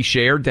that could be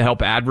shared to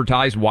help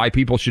advertise why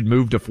people should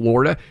move to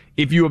Florida,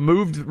 if you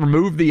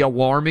removed the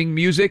alarming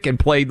music and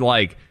played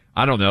like,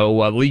 I don't know,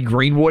 Lee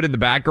Greenwood in the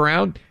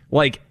background,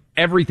 like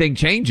everything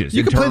changes.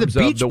 You could play the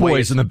Beach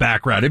Boys in the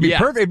background. It'd be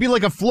perfect. It'd be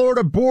like a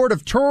Florida Board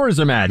of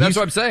Tourism ad. That's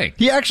what I'm saying.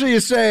 He actually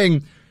is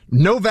saying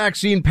no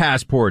vaccine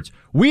passports.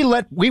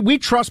 We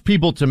trust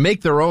people to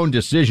make their own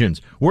decisions.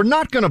 We're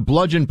not going to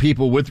bludgeon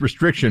people with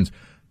restrictions.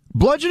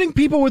 Bludgeoning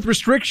people with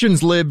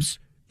restrictions, libs,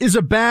 is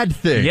a bad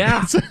thing.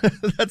 Yeah.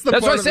 That's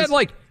what I said.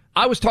 Like,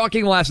 I was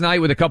talking last night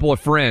with a couple of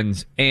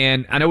friends,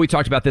 and I know we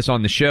talked about this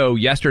on the show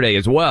yesterday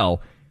as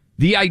well.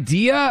 The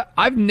idea,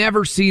 I've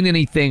never seen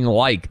anything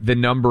like the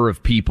number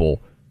of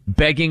people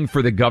begging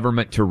for the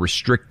government to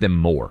restrict them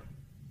more.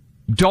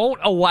 Don't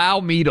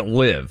allow me to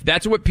live.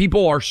 That's what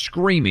people are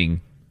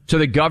screaming to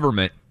the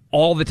government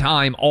all the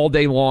time, all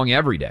day long,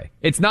 every day.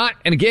 It's not,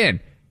 and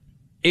again,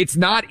 it's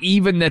not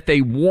even that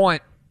they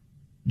want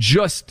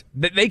just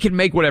that they can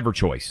make whatever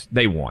choice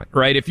they want,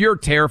 right? If you're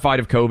terrified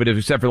of COVID,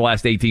 except for the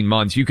last 18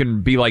 months, you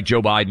can be like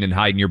Joe Biden and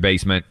hide in your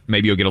basement.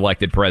 Maybe you'll get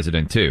elected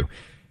president too.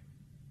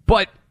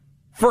 But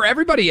for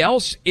everybody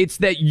else, it's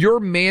that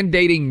you're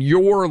mandating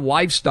your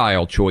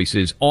lifestyle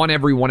choices on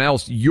everyone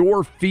else.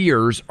 Your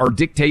fears are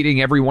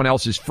dictating everyone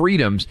else's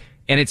freedoms.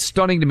 And it's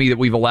stunning to me that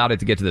we've allowed it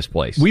to get to this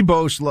place. We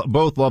both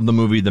love the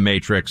movie The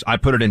Matrix. I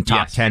put it in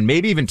top 10,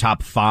 maybe even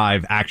top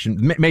 5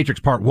 action. Matrix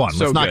Part 1.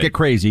 Let's not get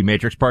crazy.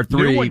 Matrix Part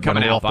 3. New one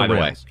coming out, by the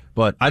way.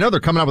 But I know they're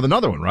coming out with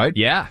another one, right?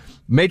 Yeah.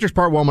 Matrix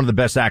Part 1, one of the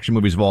best action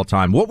movies of all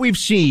time. What we've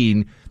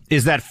seen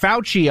is that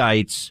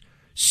Fauciites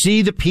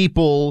see the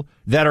people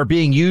that are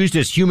being used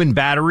as human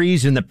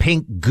batteries in the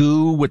pink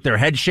goo with their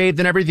head shaved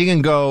and everything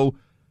and go,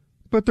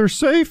 but they're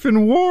safe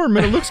and warm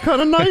and it looks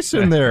kind of nice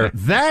in there.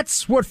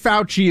 That's what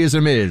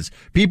Fauciism is.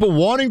 People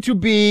wanting to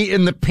be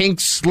in the pink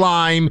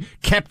slime,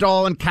 kept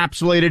all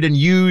encapsulated and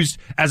used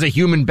as a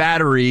human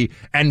battery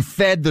and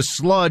fed the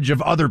sludge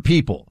of other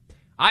people.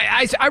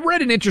 I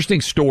read an interesting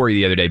story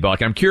the other day,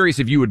 Buck. I'm curious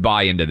if you would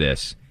buy into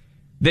this.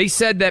 They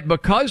said that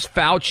because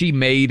Fauci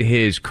made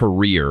his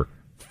career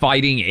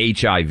fighting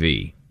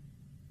HIV,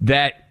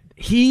 that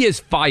he is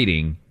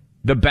fighting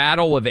the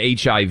battle of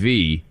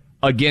HIV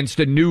against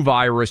a new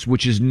virus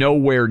which is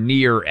nowhere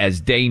near as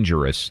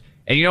dangerous.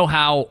 And you know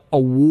how a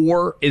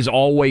war is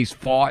always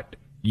fought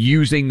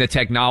using the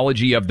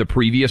technology of the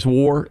previous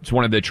war. It's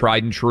one of the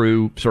tried and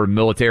true sort of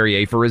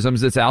military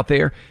aphorisms that's out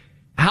there.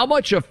 How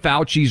much of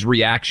Fauci's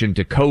reaction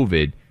to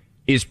COVID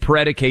is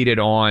predicated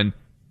on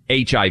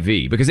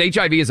HIV? Because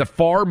HIV is a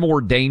far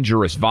more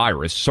dangerous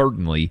virus,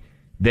 certainly,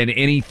 than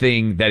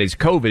anything that is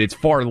COVID. It's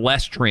far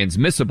less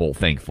transmissible,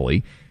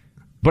 thankfully.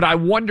 But I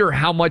wonder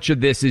how much of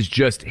this is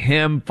just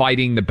him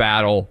fighting the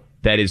battle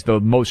that is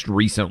the most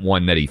recent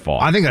one that he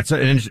fought. I think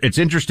it's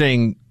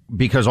interesting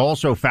because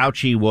also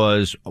Fauci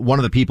was one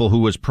of the people who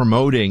was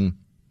promoting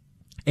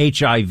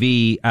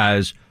HIV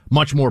as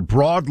much more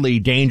broadly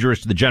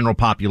dangerous to the general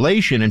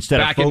population instead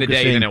of focusing back in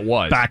the day than it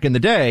was. Back in the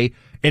day,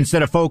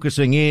 instead of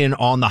focusing in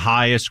on the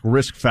highest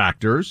risk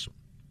factors.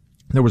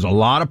 There was a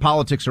lot of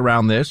politics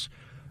around this.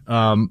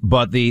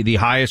 But the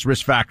highest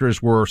risk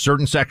factors were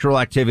certain sexual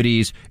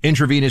activities,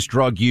 intravenous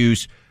drug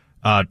use,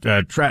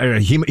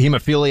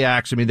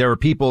 hemophiliacs. I mean, there were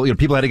people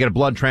had to get a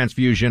blood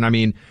transfusion. I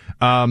mean,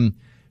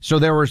 so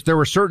there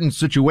were certain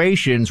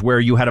situations where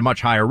you had a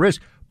much higher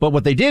risk. But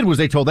what they did was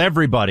they told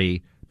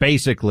everybody,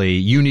 basically,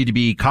 you need to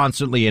be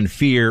constantly in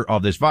fear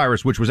of this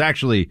virus, which is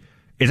actually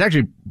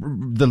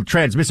the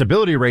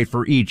transmissibility rate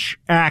for each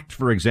act,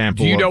 for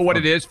example. Do you know what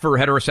it is for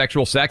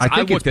heterosexual sex?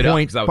 I looked it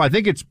up. I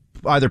think it's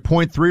either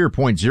 0.3 or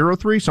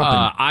 0.03,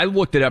 something. I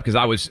looked it up because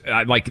I was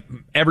like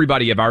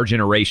everybody of our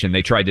generation.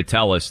 They tried to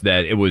tell us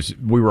that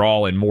we were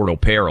all in mortal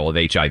peril of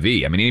HIV.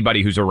 I mean,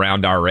 anybody who's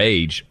around our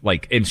age,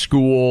 like in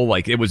school,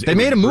 like it was. They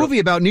made a movie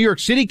about New York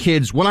City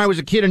kids when I was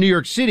a kid in New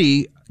York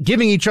City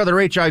giving each other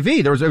HIV.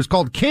 It was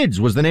called Kids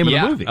was the name of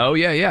the movie. Oh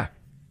yeah.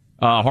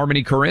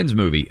 Harmony Korine's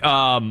movie.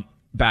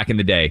 Back in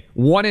the day,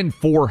 1 in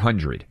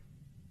 400.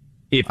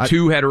 If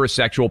two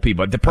heterosexual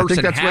people, the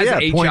person has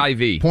HIV.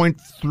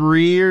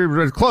 0.3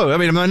 or close. I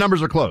mean, the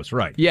numbers are close,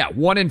 right? Yeah,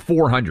 1 in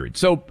 400.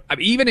 So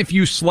even if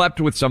you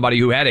slept with somebody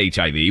who had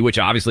HIV, which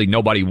obviously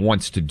nobody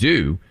wants to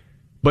do,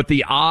 but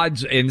the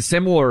odds, and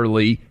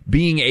similarly,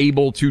 being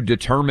able to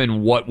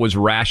determine what was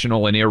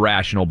rational and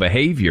irrational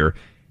behavior,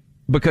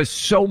 because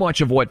so much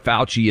of what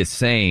Fauci is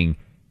saying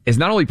is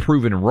not only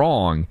proven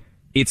wrong,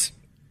 it's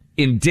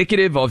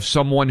indicative of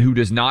someone who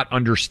does not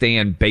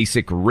understand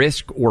basic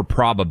risk or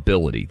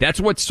probability.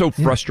 That's what's so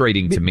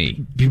frustrating to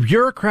me.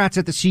 Bureaucrats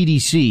at the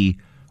CDC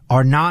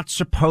are not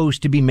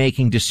supposed to be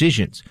making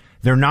decisions.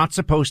 They're not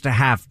supposed to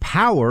have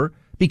power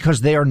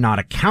because they are not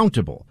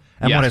accountable.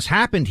 And what has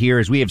happened here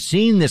is we have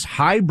seen this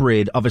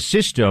hybrid of a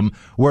system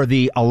where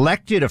the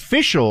elected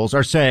officials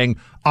are saying,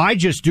 I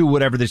just do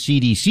whatever the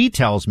CDC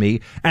tells me,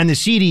 and the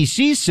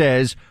CDC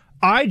says,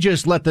 I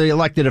just let the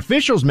elected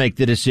officials make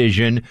the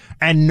decision,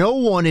 and no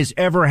one is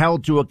ever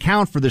held to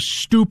account for the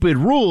stupid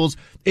rules.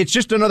 It's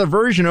just another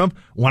version of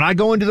when I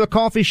go into the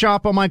coffee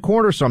shop on my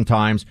corner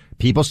sometimes,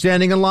 people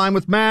standing in line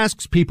with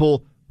masks,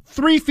 people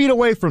 3 feet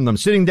away from them,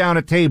 sitting down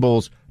at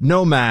tables,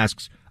 no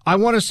masks. I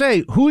want to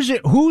say,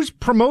 who's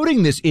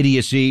promoting this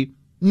idiocy?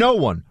 No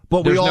one.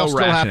 But we all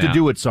still have to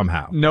do it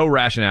somehow. No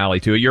rationality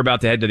to it. You're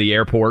about to head to the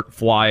airport,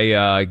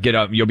 fly, get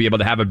up. You'll be able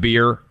to have a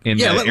beer in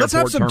the airport let's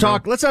have some terminal.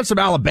 talk. Let's have some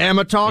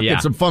Alabama talk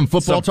and some fun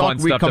football talk.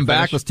 We come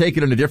back. Let's take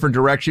it in a different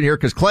direction here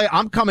because Clay,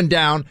 I'm coming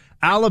down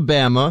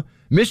Alabama.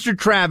 Mr.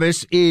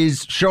 Travis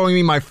is showing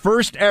me my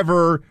first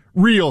ever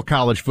real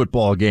college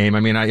football game. I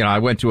mean, I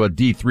went to a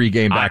D3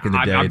 game back in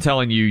the day. I'm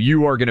telling you,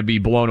 you are going to be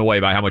blown away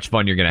by how much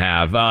fun you're going to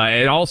have.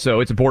 And also,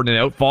 it's important to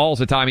note, fall's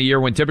a time of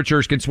year when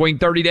temperatures can swing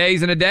 30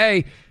 days in a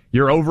day.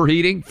 You're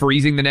overheating,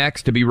 freezing the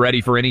next. To be ready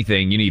for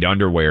anything, you need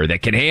underwear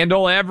that can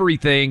handle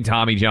everything.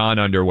 Tommy John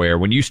underwear.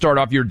 When you start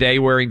off your day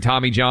wearing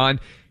Tommy John,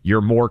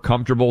 you're more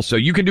comfortable, so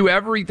you can do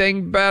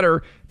everything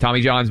better.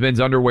 Tommy John's men's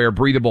underwear,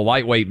 breathable,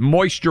 lightweight,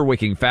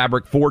 moisture-wicking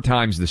fabric, 4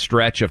 times the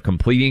stretch of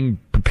competing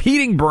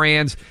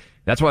brands.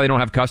 That's why they don't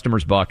have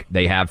customers, Buck.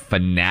 They have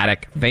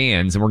fanatic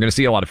fans, and we're going to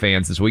see a lot of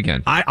fans this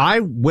weekend.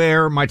 I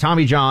wear my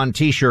Tommy John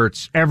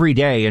T-shirts every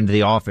day into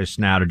the office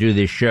now to do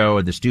this show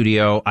at the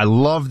studio. I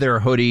love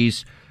their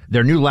hoodies.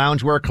 Their new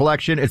loungewear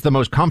collection, it's the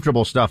most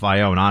comfortable stuff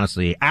I own,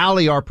 honestly.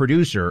 Allie, our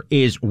producer,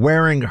 is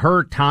wearing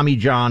her Tommy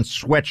John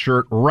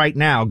sweatshirt right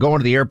now, going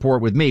to the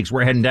airport with me because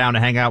we're heading down to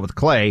hang out with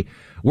Clay.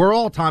 We're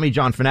all Tommy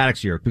John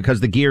fanatics here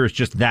because the gear is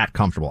just that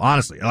comfortable.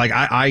 Honestly, like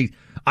I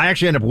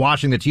actually end up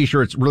washing the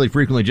T-shirts really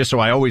frequently just so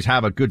I always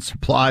have a good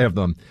supply of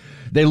them.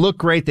 They look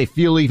great. They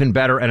feel even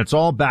better. And it's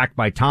all backed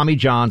by Tommy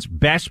John's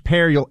best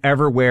pair you'll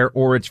ever wear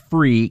or it's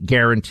free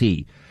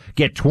guarantee.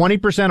 Get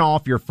 20%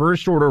 off your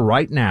first order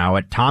right now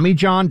at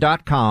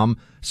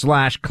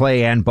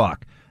TommyJohn.com/ClayandBuck.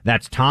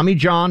 That's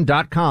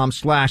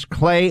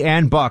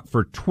TommyJohn.com/ClayandBuck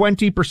for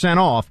 20%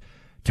 off.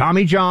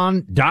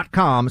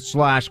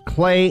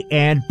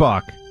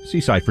 TommyJohn.com/ClayandBuck. See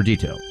site for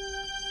details.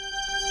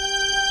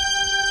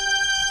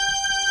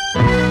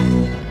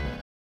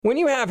 When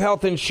you have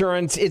health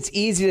insurance, it's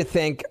easy to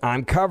think,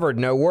 I'm covered,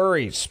 no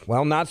worries.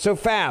 Well, not so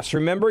fast.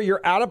 Remember, your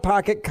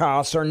out-of-pocket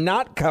costs are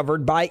not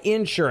covered by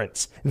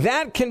insurance.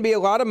 That can be a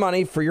lot of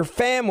money for your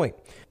family.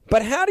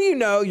 But how do you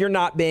know you're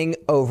not being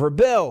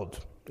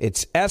overbilled?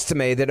 It's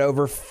estimated that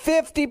over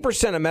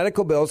 50% of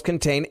medical bills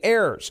contain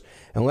errors.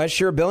 Unless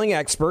you're a billing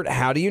expert,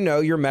 how do you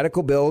know your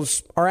medical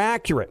bills are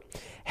accurate?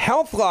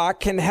 HealthLock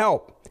can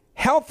help.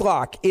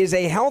 HealthLock is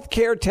a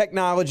healthcare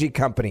technology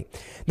company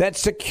that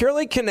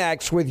securely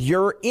connects with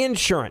your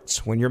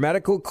insurance. When your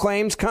medical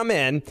claims come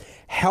in,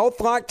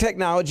 HealthLock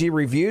technology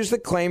reviews the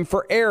claim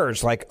for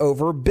errors like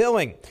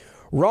overbilling,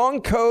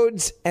 wrong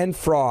codes, and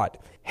fraud.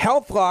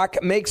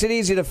 HealthLock makes it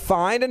easy to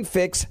find and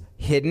fix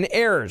hidden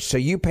errors, so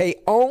you pay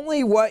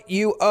only what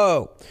you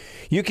owe.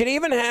 You can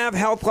even have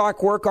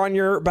HealthLock work on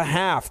your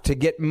behalf to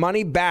get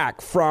money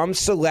back from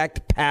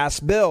select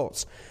past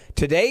bills.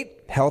 To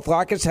date,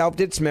 HealthLock has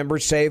helped its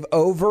members save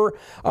over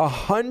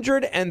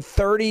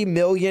 $130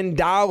 million.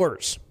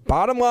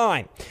 Bottom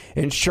line,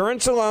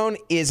 insurance alone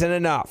isn't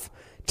enough.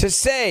 To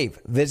save,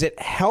 visit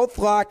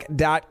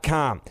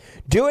healthlock.com.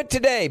 Do it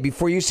today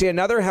before you see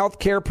another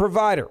healthcare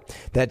provider.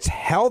 That's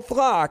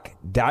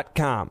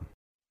healthlock.com.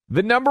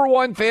 The number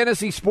one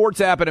fantasy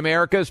sports app in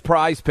America is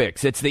Prize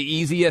Picks. It's the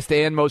easiest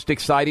and most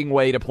exciting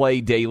way to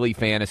play daily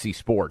fantasy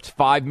sports.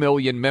 5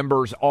 million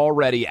members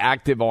already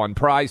active on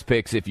Prize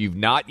Picks. If you've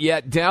not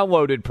yet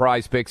downloaded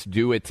Prize Picks,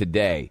 do it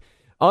today.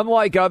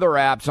 Unlike other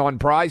apps on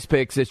Prize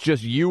Picks, it's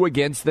just you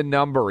against the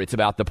number. It's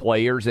about the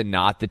players and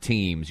not the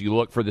teams. You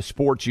look for the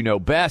sports you know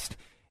best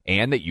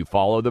and that you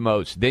follow the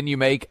most. Then you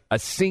make a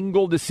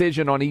single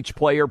decision on each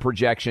player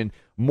projection,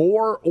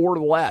 more or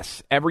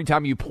less. Every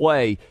time you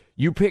play,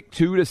 you pick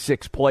 2 to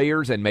 6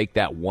 players and make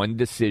that one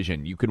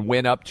decision. You can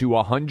win up to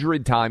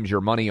 100 times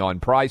your money on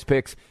Prize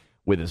Picks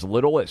with as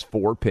little as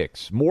 4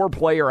 picks. More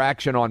player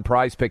action on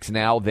Prize Picks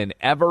now than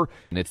ever,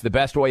 and it's the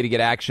best way to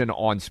get action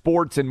on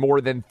sports in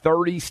more than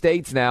 30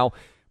 states now.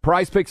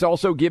 Prize Picks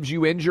also gives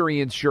you injury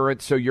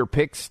insurance, so your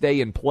picks stay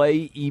in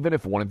play even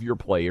if one of your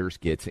players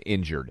gets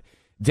injured.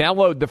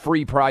 Download the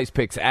free Prize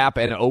Picks app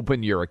and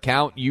open your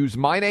account. Use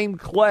my name,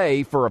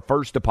 Clay, for a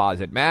first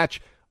deposit match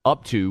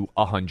up to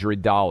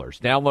 $100.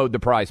 Download the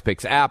Prize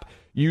Picks app.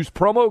 Use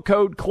promo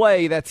code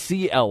CLAY, that's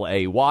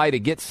CLAY, to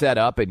get set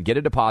up and get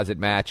a deposit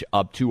match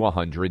up to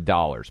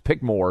 $100.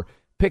 Pick more,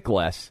 pick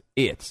less.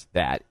 It's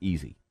that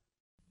easy.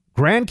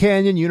 Grand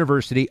Canyon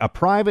University, a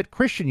private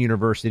Christian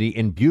university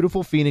in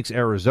beautiful Phoenix,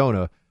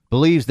 Arizona,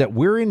 believes that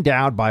we're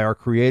endowed by our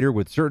Creator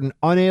with certain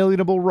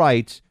unalienable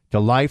rights to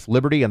life,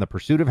 liberty, and the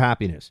pursuit of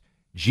happiness.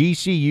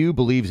 GCU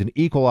believes in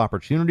equal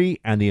opportunity,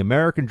 and the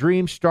American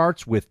dream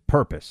starts with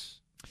purpose.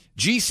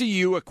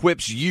 GCU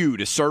equips you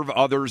to serve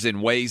others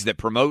in ways that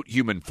promote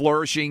human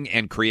flourishing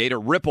and create a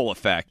ripple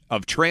effect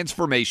of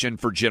transformation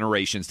for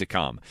generations to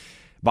come.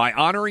 By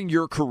honoring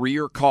your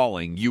career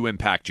calling, you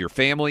impact your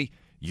family,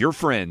 your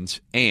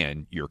friends,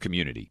 and your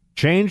community.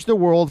 Change the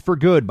world for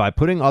good by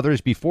putting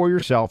others before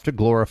yourself to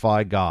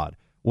glorify God.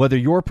 Whether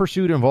your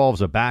pursuit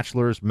involves a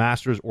bachelor's,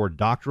 master's, or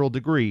doctoral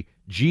degree,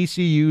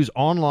 GCU's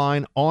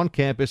online,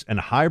 on-campus, and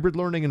hybrid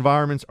learning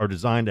environments are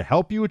designed to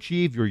help you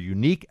achieve your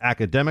unique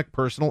academic,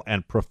 personal,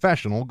 and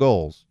professional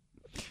goals.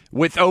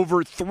 With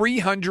over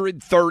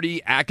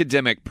 330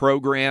 academic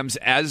programs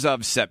as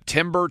of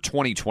September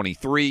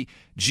 2023,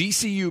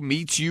 GCU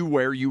meets you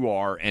where you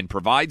are and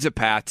provides a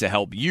path to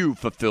help you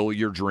fulfill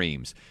your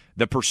dreams.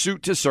 The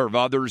pursuit to serve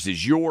others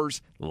is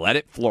yours. Let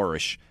it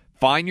flourish.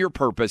 Find your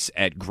purpose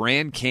at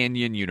Grand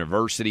Canyon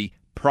University,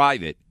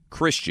 private,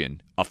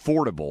 Christian,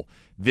 affordable.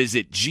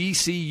 Visit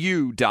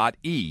gcu.edu.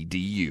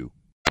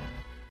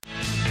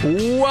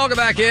 Welcome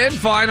back in.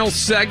 Final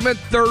segment,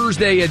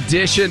 Thursday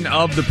edition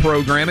of the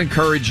program.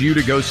 Encourage you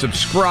to go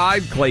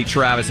subscribe. Clay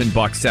Travis and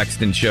Buck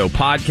Sexton Show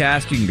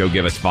podcast. You can go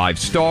give us 5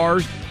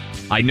 stars.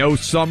 I know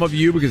some of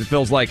you, because it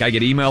feels like I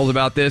get emails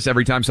about this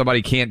every time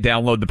somebody can't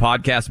download the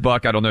podcast,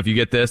 Buck. I don't know if you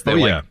get this.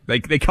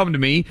 They come to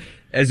me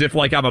as if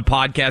like I'm a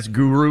podcast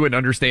guru and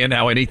understand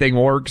how anything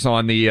works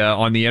on the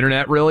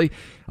internet, really.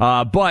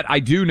 But I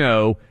do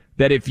know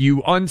that if you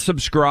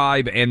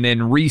unsubscribe and then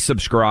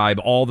resubscribe,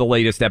 all the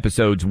latest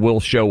episodes will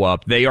show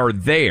up. They are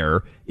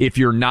there. If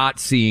you're not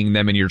seeing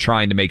them and you're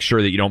trying to make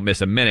sure that you don't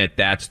miss a minute,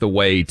 that's the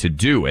way to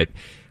do it.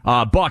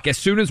 Buck, as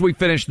soon as we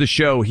finish the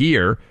show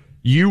here,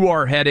 you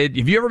are headed.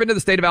 Have you ever been to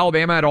the state of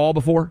Alabama at all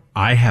before?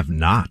 I have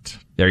not.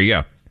 There you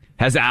go.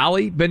 Has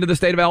Allie been to the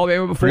state of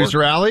Alabama before?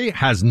 Producer Allie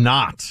has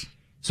not.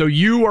 So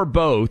you are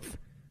both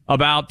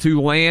about to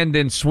land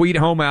in Sweet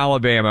Home,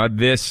 Alabama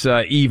this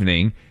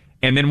evening.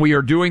 And then we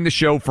are doing the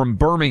show from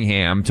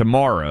Birmingham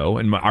tomorrow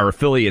and our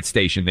affiliate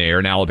station there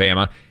in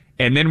Alabama.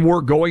 And then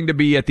we're going to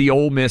be at the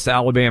Ole Miss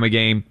Alabama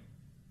game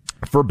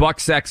for Buck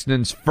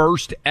Sexton's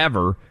first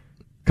ever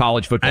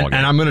college football game.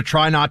 And I'm going to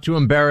try not to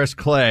embarrass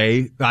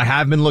Clay. I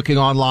have been looking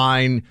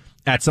online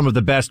at some of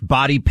the best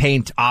body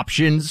paint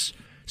options.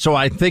 So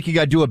I think you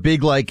got to do a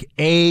big like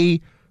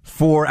A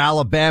for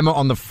Alabama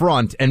on the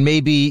front and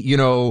maybe,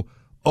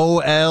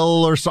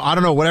 OL or so. I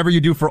don't know, whatever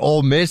you do for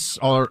Ole Miss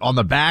or on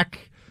the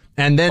back.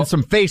 And then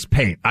some face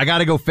paint. I got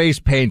to go face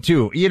paint,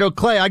 too.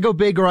 Clay, I go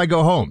big or I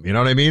go home. You know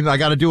what I mean? I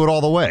got to do it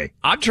all the way.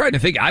 I'm trying to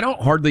think. I don't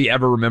hardly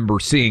ever remember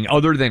seeing,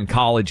 other than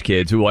college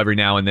kids who will every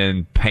now and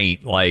then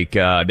paint like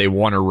they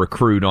want to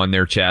recruit on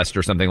their chest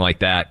or something like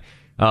that.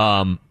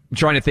 I'm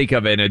trying to think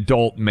of an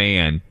adult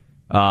man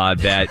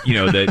that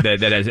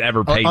has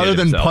ever painted other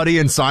than himself. Putty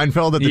and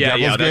Seinfeld at the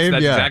Devils game.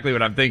 That's exactly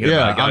what I'm thinking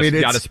about.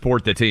 Got to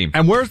support the team.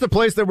 And where's the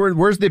place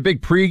where's the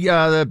big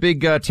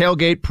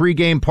tailgate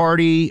pregame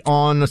party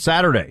on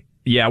Saturday?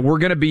 Yeah, we're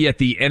going to be at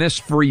the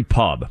Innisfree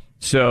Pub.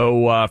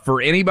 So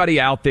for anybody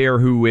out there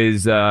who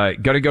is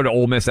going to go to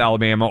Ole Miss,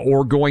 Alabama,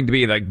 or going to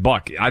be like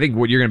Buck, I think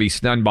what you're going to be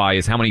stunned by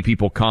is how many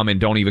people come and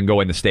don't even go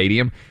in the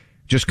stadium.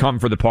 Just come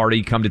for the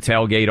party, come to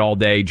tailgate all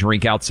day,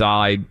 drink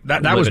outside.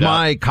 That was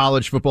my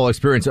college football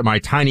experience at my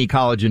tiny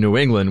college in New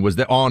England, was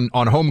that on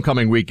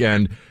homecoming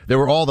weekend, there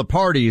were all the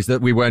parties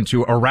that we went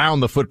to around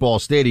the football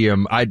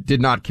stadium. I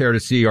did not care to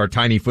see our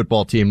tiny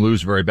football team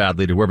lose very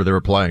badly to whoever they were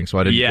playing, so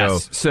I didn't go.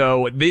 Yes,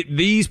 so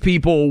these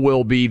people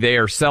will be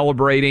there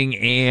celebrating,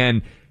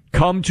 and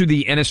come to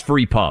the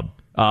Innisfree Pub.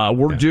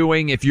 We're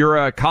doing, if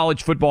you're a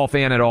college football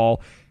fan at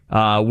all,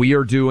 we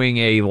are doing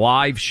a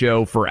live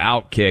show for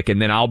Outkick,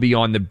 and then I'll be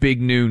on the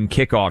Big Noon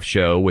kickoff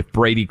show with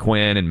Brady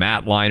Quinn and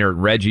Matt Leinart,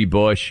 Reggie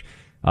Bush,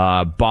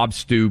 Bob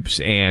Stoops,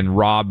 and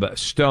Rob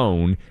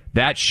Stone.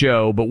 That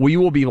show, but we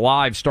will be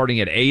live starting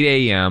at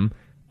 8 a.m.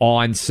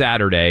 on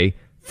Saturday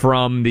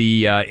from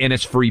the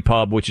Innisfree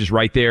Pub, which is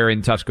right there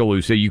in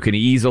Tuscaloosa. You can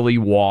easily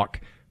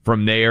walk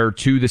from there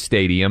to the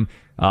stadium.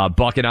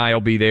 Buck and I will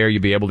be there.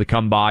 You'll be able to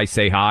come by,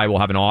 say hi. We'll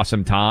have an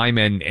awesome time,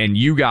 and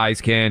you guys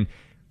can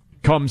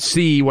come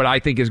see what I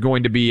think is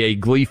going to be a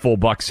gleeful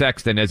Buck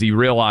Sexton as he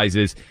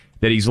realizes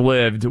that he's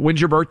lived.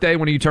 When's your birthday?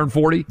 When do you turn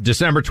 40?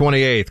 December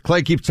 28th.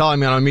 Clay keeps telling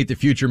me I'm going to meet the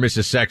future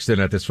Mrs. Sexton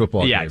at this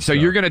football game. Yeah, so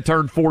you're going to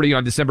turn 40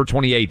 on December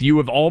 28th. You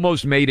have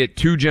almost made it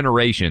 2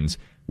 generations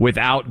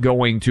without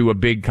going to a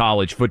big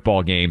college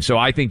football game. So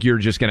I think you're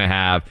just going to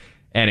have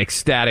an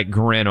ecstatic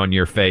grin on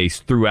your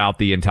face throughout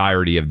the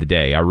entirety of the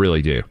day. I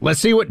really do. Let's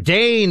see what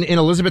Dane in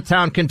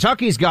Elizabethtown,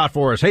 Kentucky's got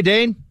for us. Hey,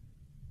 Dane.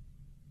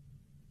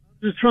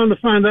 Just trying to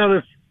find out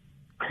if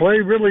Clay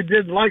really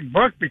did like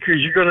Buck, because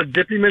you're going to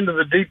dip him into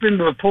the deep end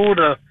of the pool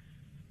to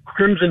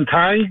Crimson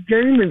Tide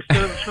game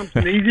instead of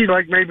something easy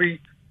like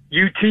maybe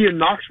UT and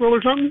Knoxville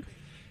or something.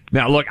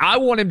 Now, look, I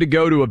want him to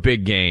go to a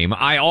big game.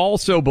 I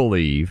also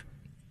believe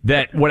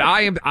that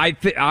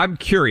I'm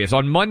curious.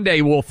 On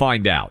Monday, we'll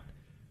find out.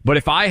 But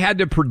if I had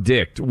to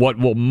predict what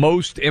will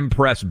most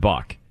impress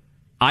Buck,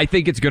 I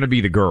think it's going to be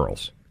the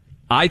girls.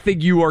 I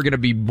think you are going to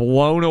be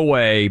blown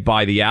away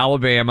by the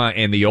Alabama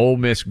and the Ole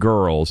Miss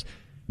girls.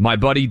 My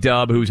buddy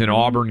Dub, who's an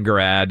Auburn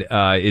grad,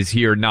 is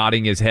here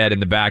nodding his head in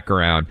the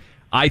background.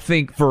 I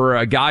think for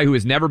a guy who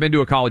has never been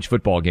to a college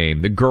football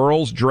game, the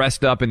girls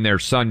dressed up in their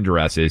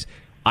sundresses,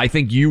 I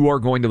think you are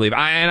going to leave.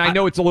 And I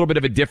know it's a little bit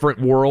of a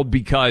different world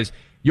because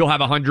you'll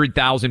have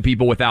 100,000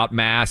 people without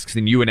masks,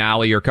 and you and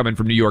Allie are coming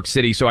from New York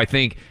City. So I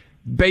think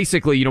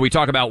basically, we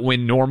talk about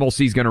when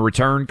normalcy is going to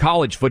return.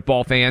 College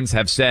football fans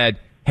have said,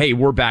 hey,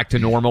 we're back to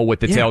normal with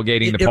the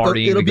tailgating, the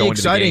partying, it'll the going be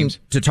exciting to the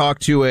games. to talk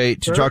to a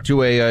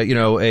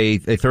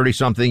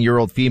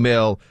 30-something-year-old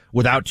female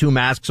without 2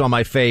 masks on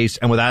my face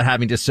and without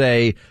having to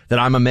say that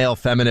I'm a male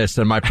feminist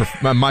and my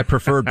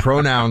preferred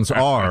pronouns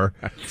are.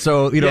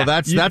 So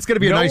that's going to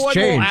be a nice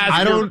change.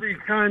 I don't.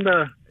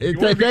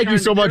 Thank you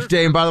so much,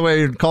 Dane. By the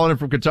way, calling in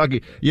from Kentucky.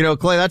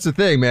 Clay, that's the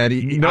thing, man.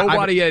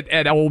 Nobody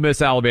at Ole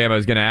Miss, Alabama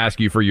is going to ask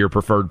you for your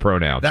preferred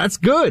pronouns. That's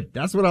good.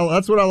 That's what I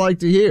like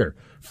to hear.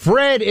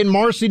 Fred in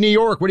Marcy, New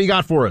York. What do you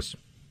got for us?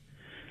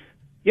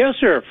 Yes,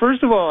 sir.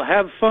 First of all,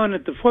 have fun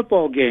at the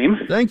football game.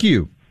 Thank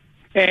you.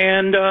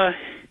 And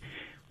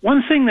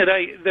one thing that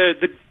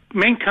the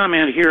main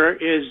comment here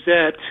is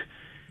that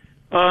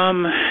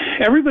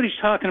everybody's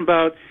talking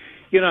about,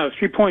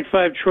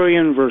 3.5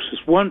 trillion versus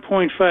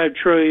 1.5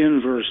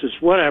 trillion versus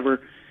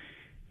whatever.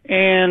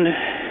 And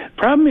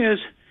problem is,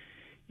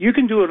 you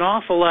can do an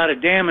awful lot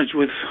of damage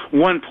with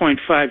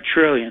 1.5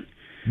 trillion.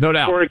 No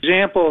doubt. For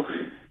example,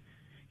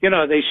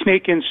 they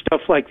sneak in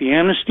stuff like the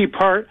amnesty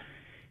part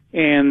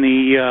and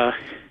the,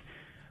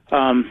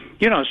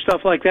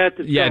 stuff like that.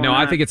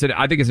 I think it's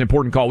an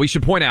important call. We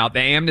should point out the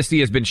amnesty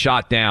has been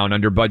shot down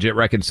under budget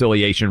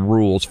reconciliation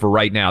rules for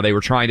right now. They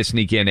were trying to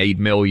sneak in 8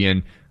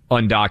 million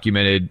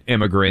undocumented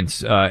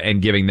immigrants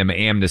and giving them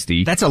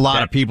amnesty. That's a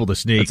lot of people to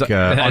sneak in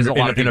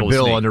a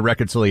bill under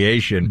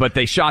reconciliation. But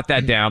they shot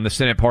that down. The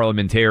Senate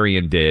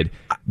parliamentarian did.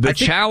 The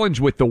challenge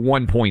with the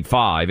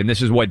 1.5, and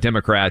this is what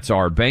Democrats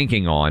are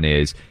banking on,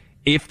 is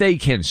if they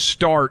can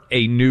start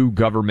a new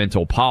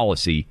governmental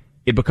policy,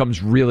 it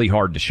becomes really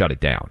hard to shut it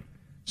down.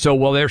 So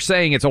while they're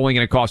saying it's only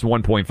going to cost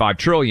 1.5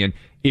 trillion,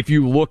 if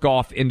you look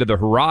off into the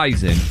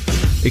horizon,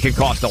 it can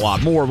cost a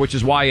lot more, which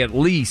is why at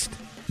least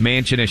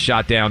Manchin has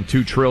shot down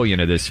 $2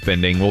 trillion of this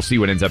spending. We'll see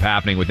what ends up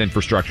happening with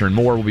infrastructure and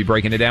more. We'll be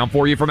breaking it down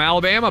for you from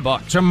Alabama,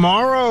 Buck.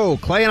 Tomorrow,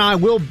 Clay and I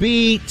will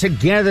be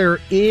together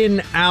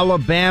in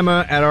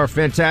Alabama at our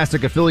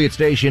fantastic affiliate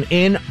station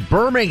in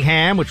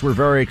Birmingham, which we're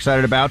very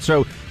excited about.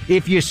 So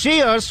if you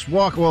see us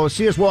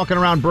walking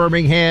around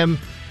Birmingham,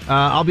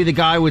 I'll be the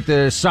guy with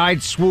the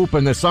side swoop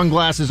and the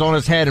sunglasses on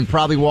his head and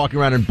probably walking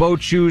around in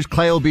boat shoes.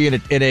 Clay will be in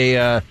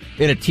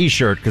a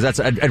t-shirt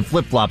because and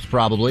flip flops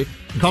probably.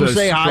 Come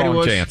say hi to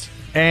us.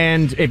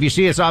 And if you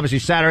see us, obviously,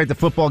 Saturday at the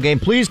football game,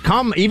 please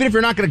come. Even if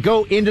you're not going to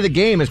go into the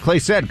game, as Clay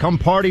said, come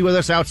party with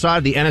us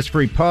outside the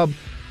Ennis-Free Pub.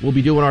 We'll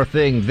be doing our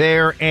thing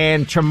there.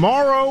 And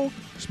tomorrow,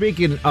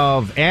 speaking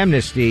of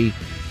amnesty,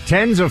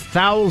 tens of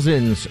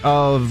thousands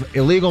of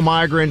illegal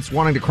migrants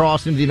wanting to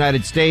cross into the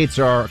United States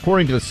are,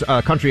 according to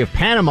the country of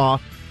Panama,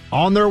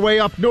 on their way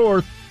up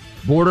north.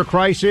 Border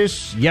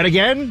crisis yet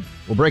again.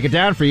 We'll break it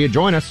down for you.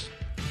 Join us.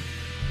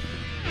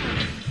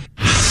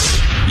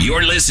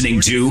 You're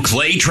listening to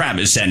Clay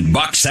Travis and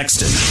Buck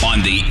Sexton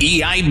on the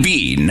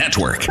EIB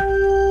Network.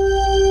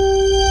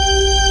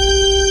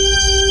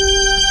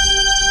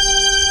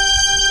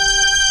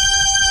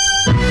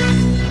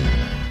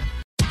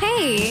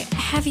 Hey,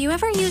 have you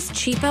ever used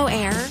Cheapo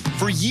Air?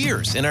 For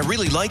years, and I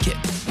really like it.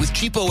 With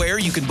Cheapo Air,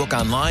 you can book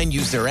online,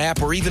 use their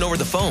app, or even over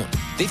the phone.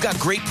 They've got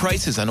great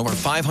prices on over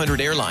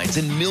 500 airlines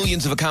and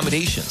millions of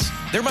accommodations.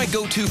 They're my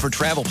go-to for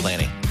travel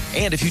planning.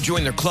 And if you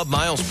join their Club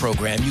Miles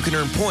program, you can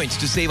earn points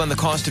to save on the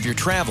cost of your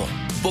travel.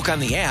 Book on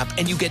the app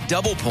and you get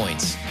double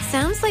points.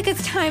 Sounds like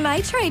it's time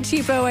I tried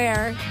Cheapo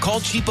Air.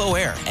 Call Cheapo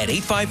Air at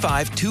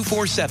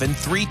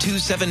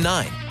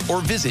 855-247-3279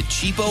 or visit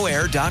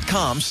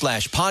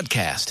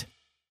cheapoair.com/podcast.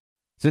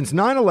 Since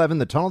 9/11,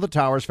 the Tunnel to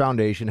Towers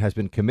Foundation has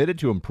been committed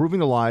to improving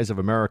the lives of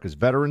America's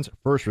veterans,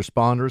 first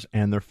responders,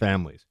 and their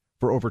families.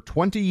 For over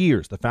 20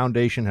 years, the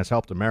foundation has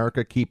helped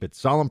America keep its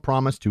solemn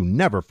promise to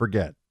never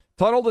forget.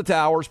 Tunnel to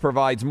Towers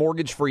provides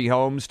mortgage-free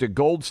homes to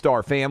Gold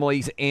Star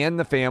families and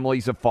the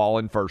families of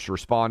fallen first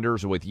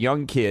responders with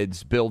young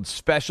kids, builds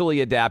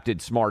specially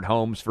adapted smart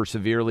homes for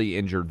severely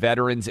injured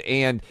veterans,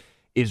 and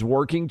is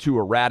working to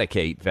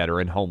eradicate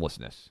veteran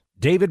homelessness.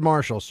 David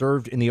Marshall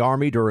served in the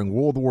Army during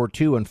World War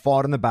II and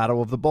fought in the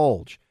Battle of the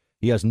Bulge.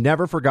 He has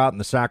never forgotten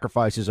the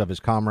sacrifices of his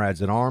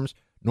comrades in arms,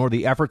 nor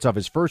the efforts of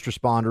his first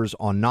responders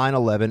on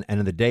 9/11 and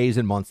in the days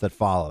and months that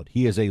followed.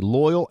 He is a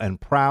loyal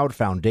and proud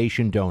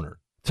foundation donor.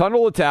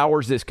 Tunnel to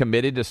Towers is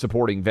committed to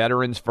supporting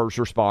veterans, first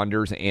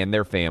responders, and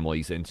their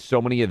families, and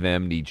so many of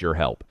them need your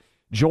help.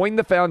 Join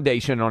the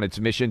foundation on its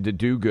mission to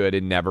do good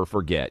and never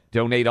forget.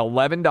 Donate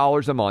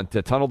 $11 a month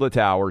to Tunnel to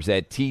Towers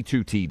at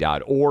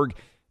T2T.org.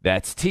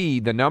 That's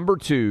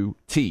T2T.org.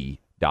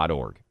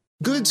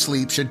 Good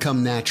sleep should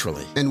come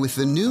naturally, and with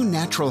the new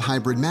Natural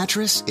Hybrid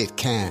mattress, it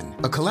can.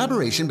 A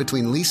collaboration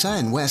between Lisa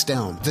and West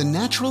Elm, the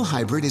Natural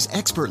Hybrid is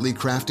expertly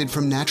crafted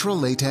from natural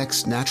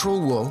latex, natural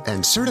wool,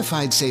 and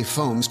certified safe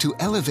foams to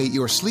elevate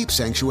your sleep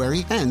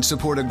sanctuary and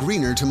support a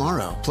greener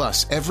tomorrow.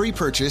 Plus, every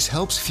purchase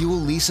helps fuel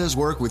Lisa's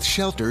work with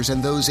shelters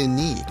and those in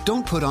need.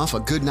 Don't put off a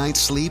good night's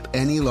sleep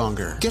any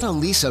longer. Get a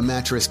Lisa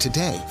mattress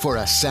today for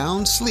a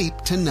sound sleep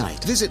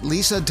tonight. Visit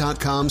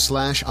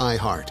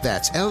lisa.com/iHeart.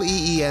 That's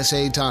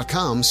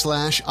LEESA.com/iHeart.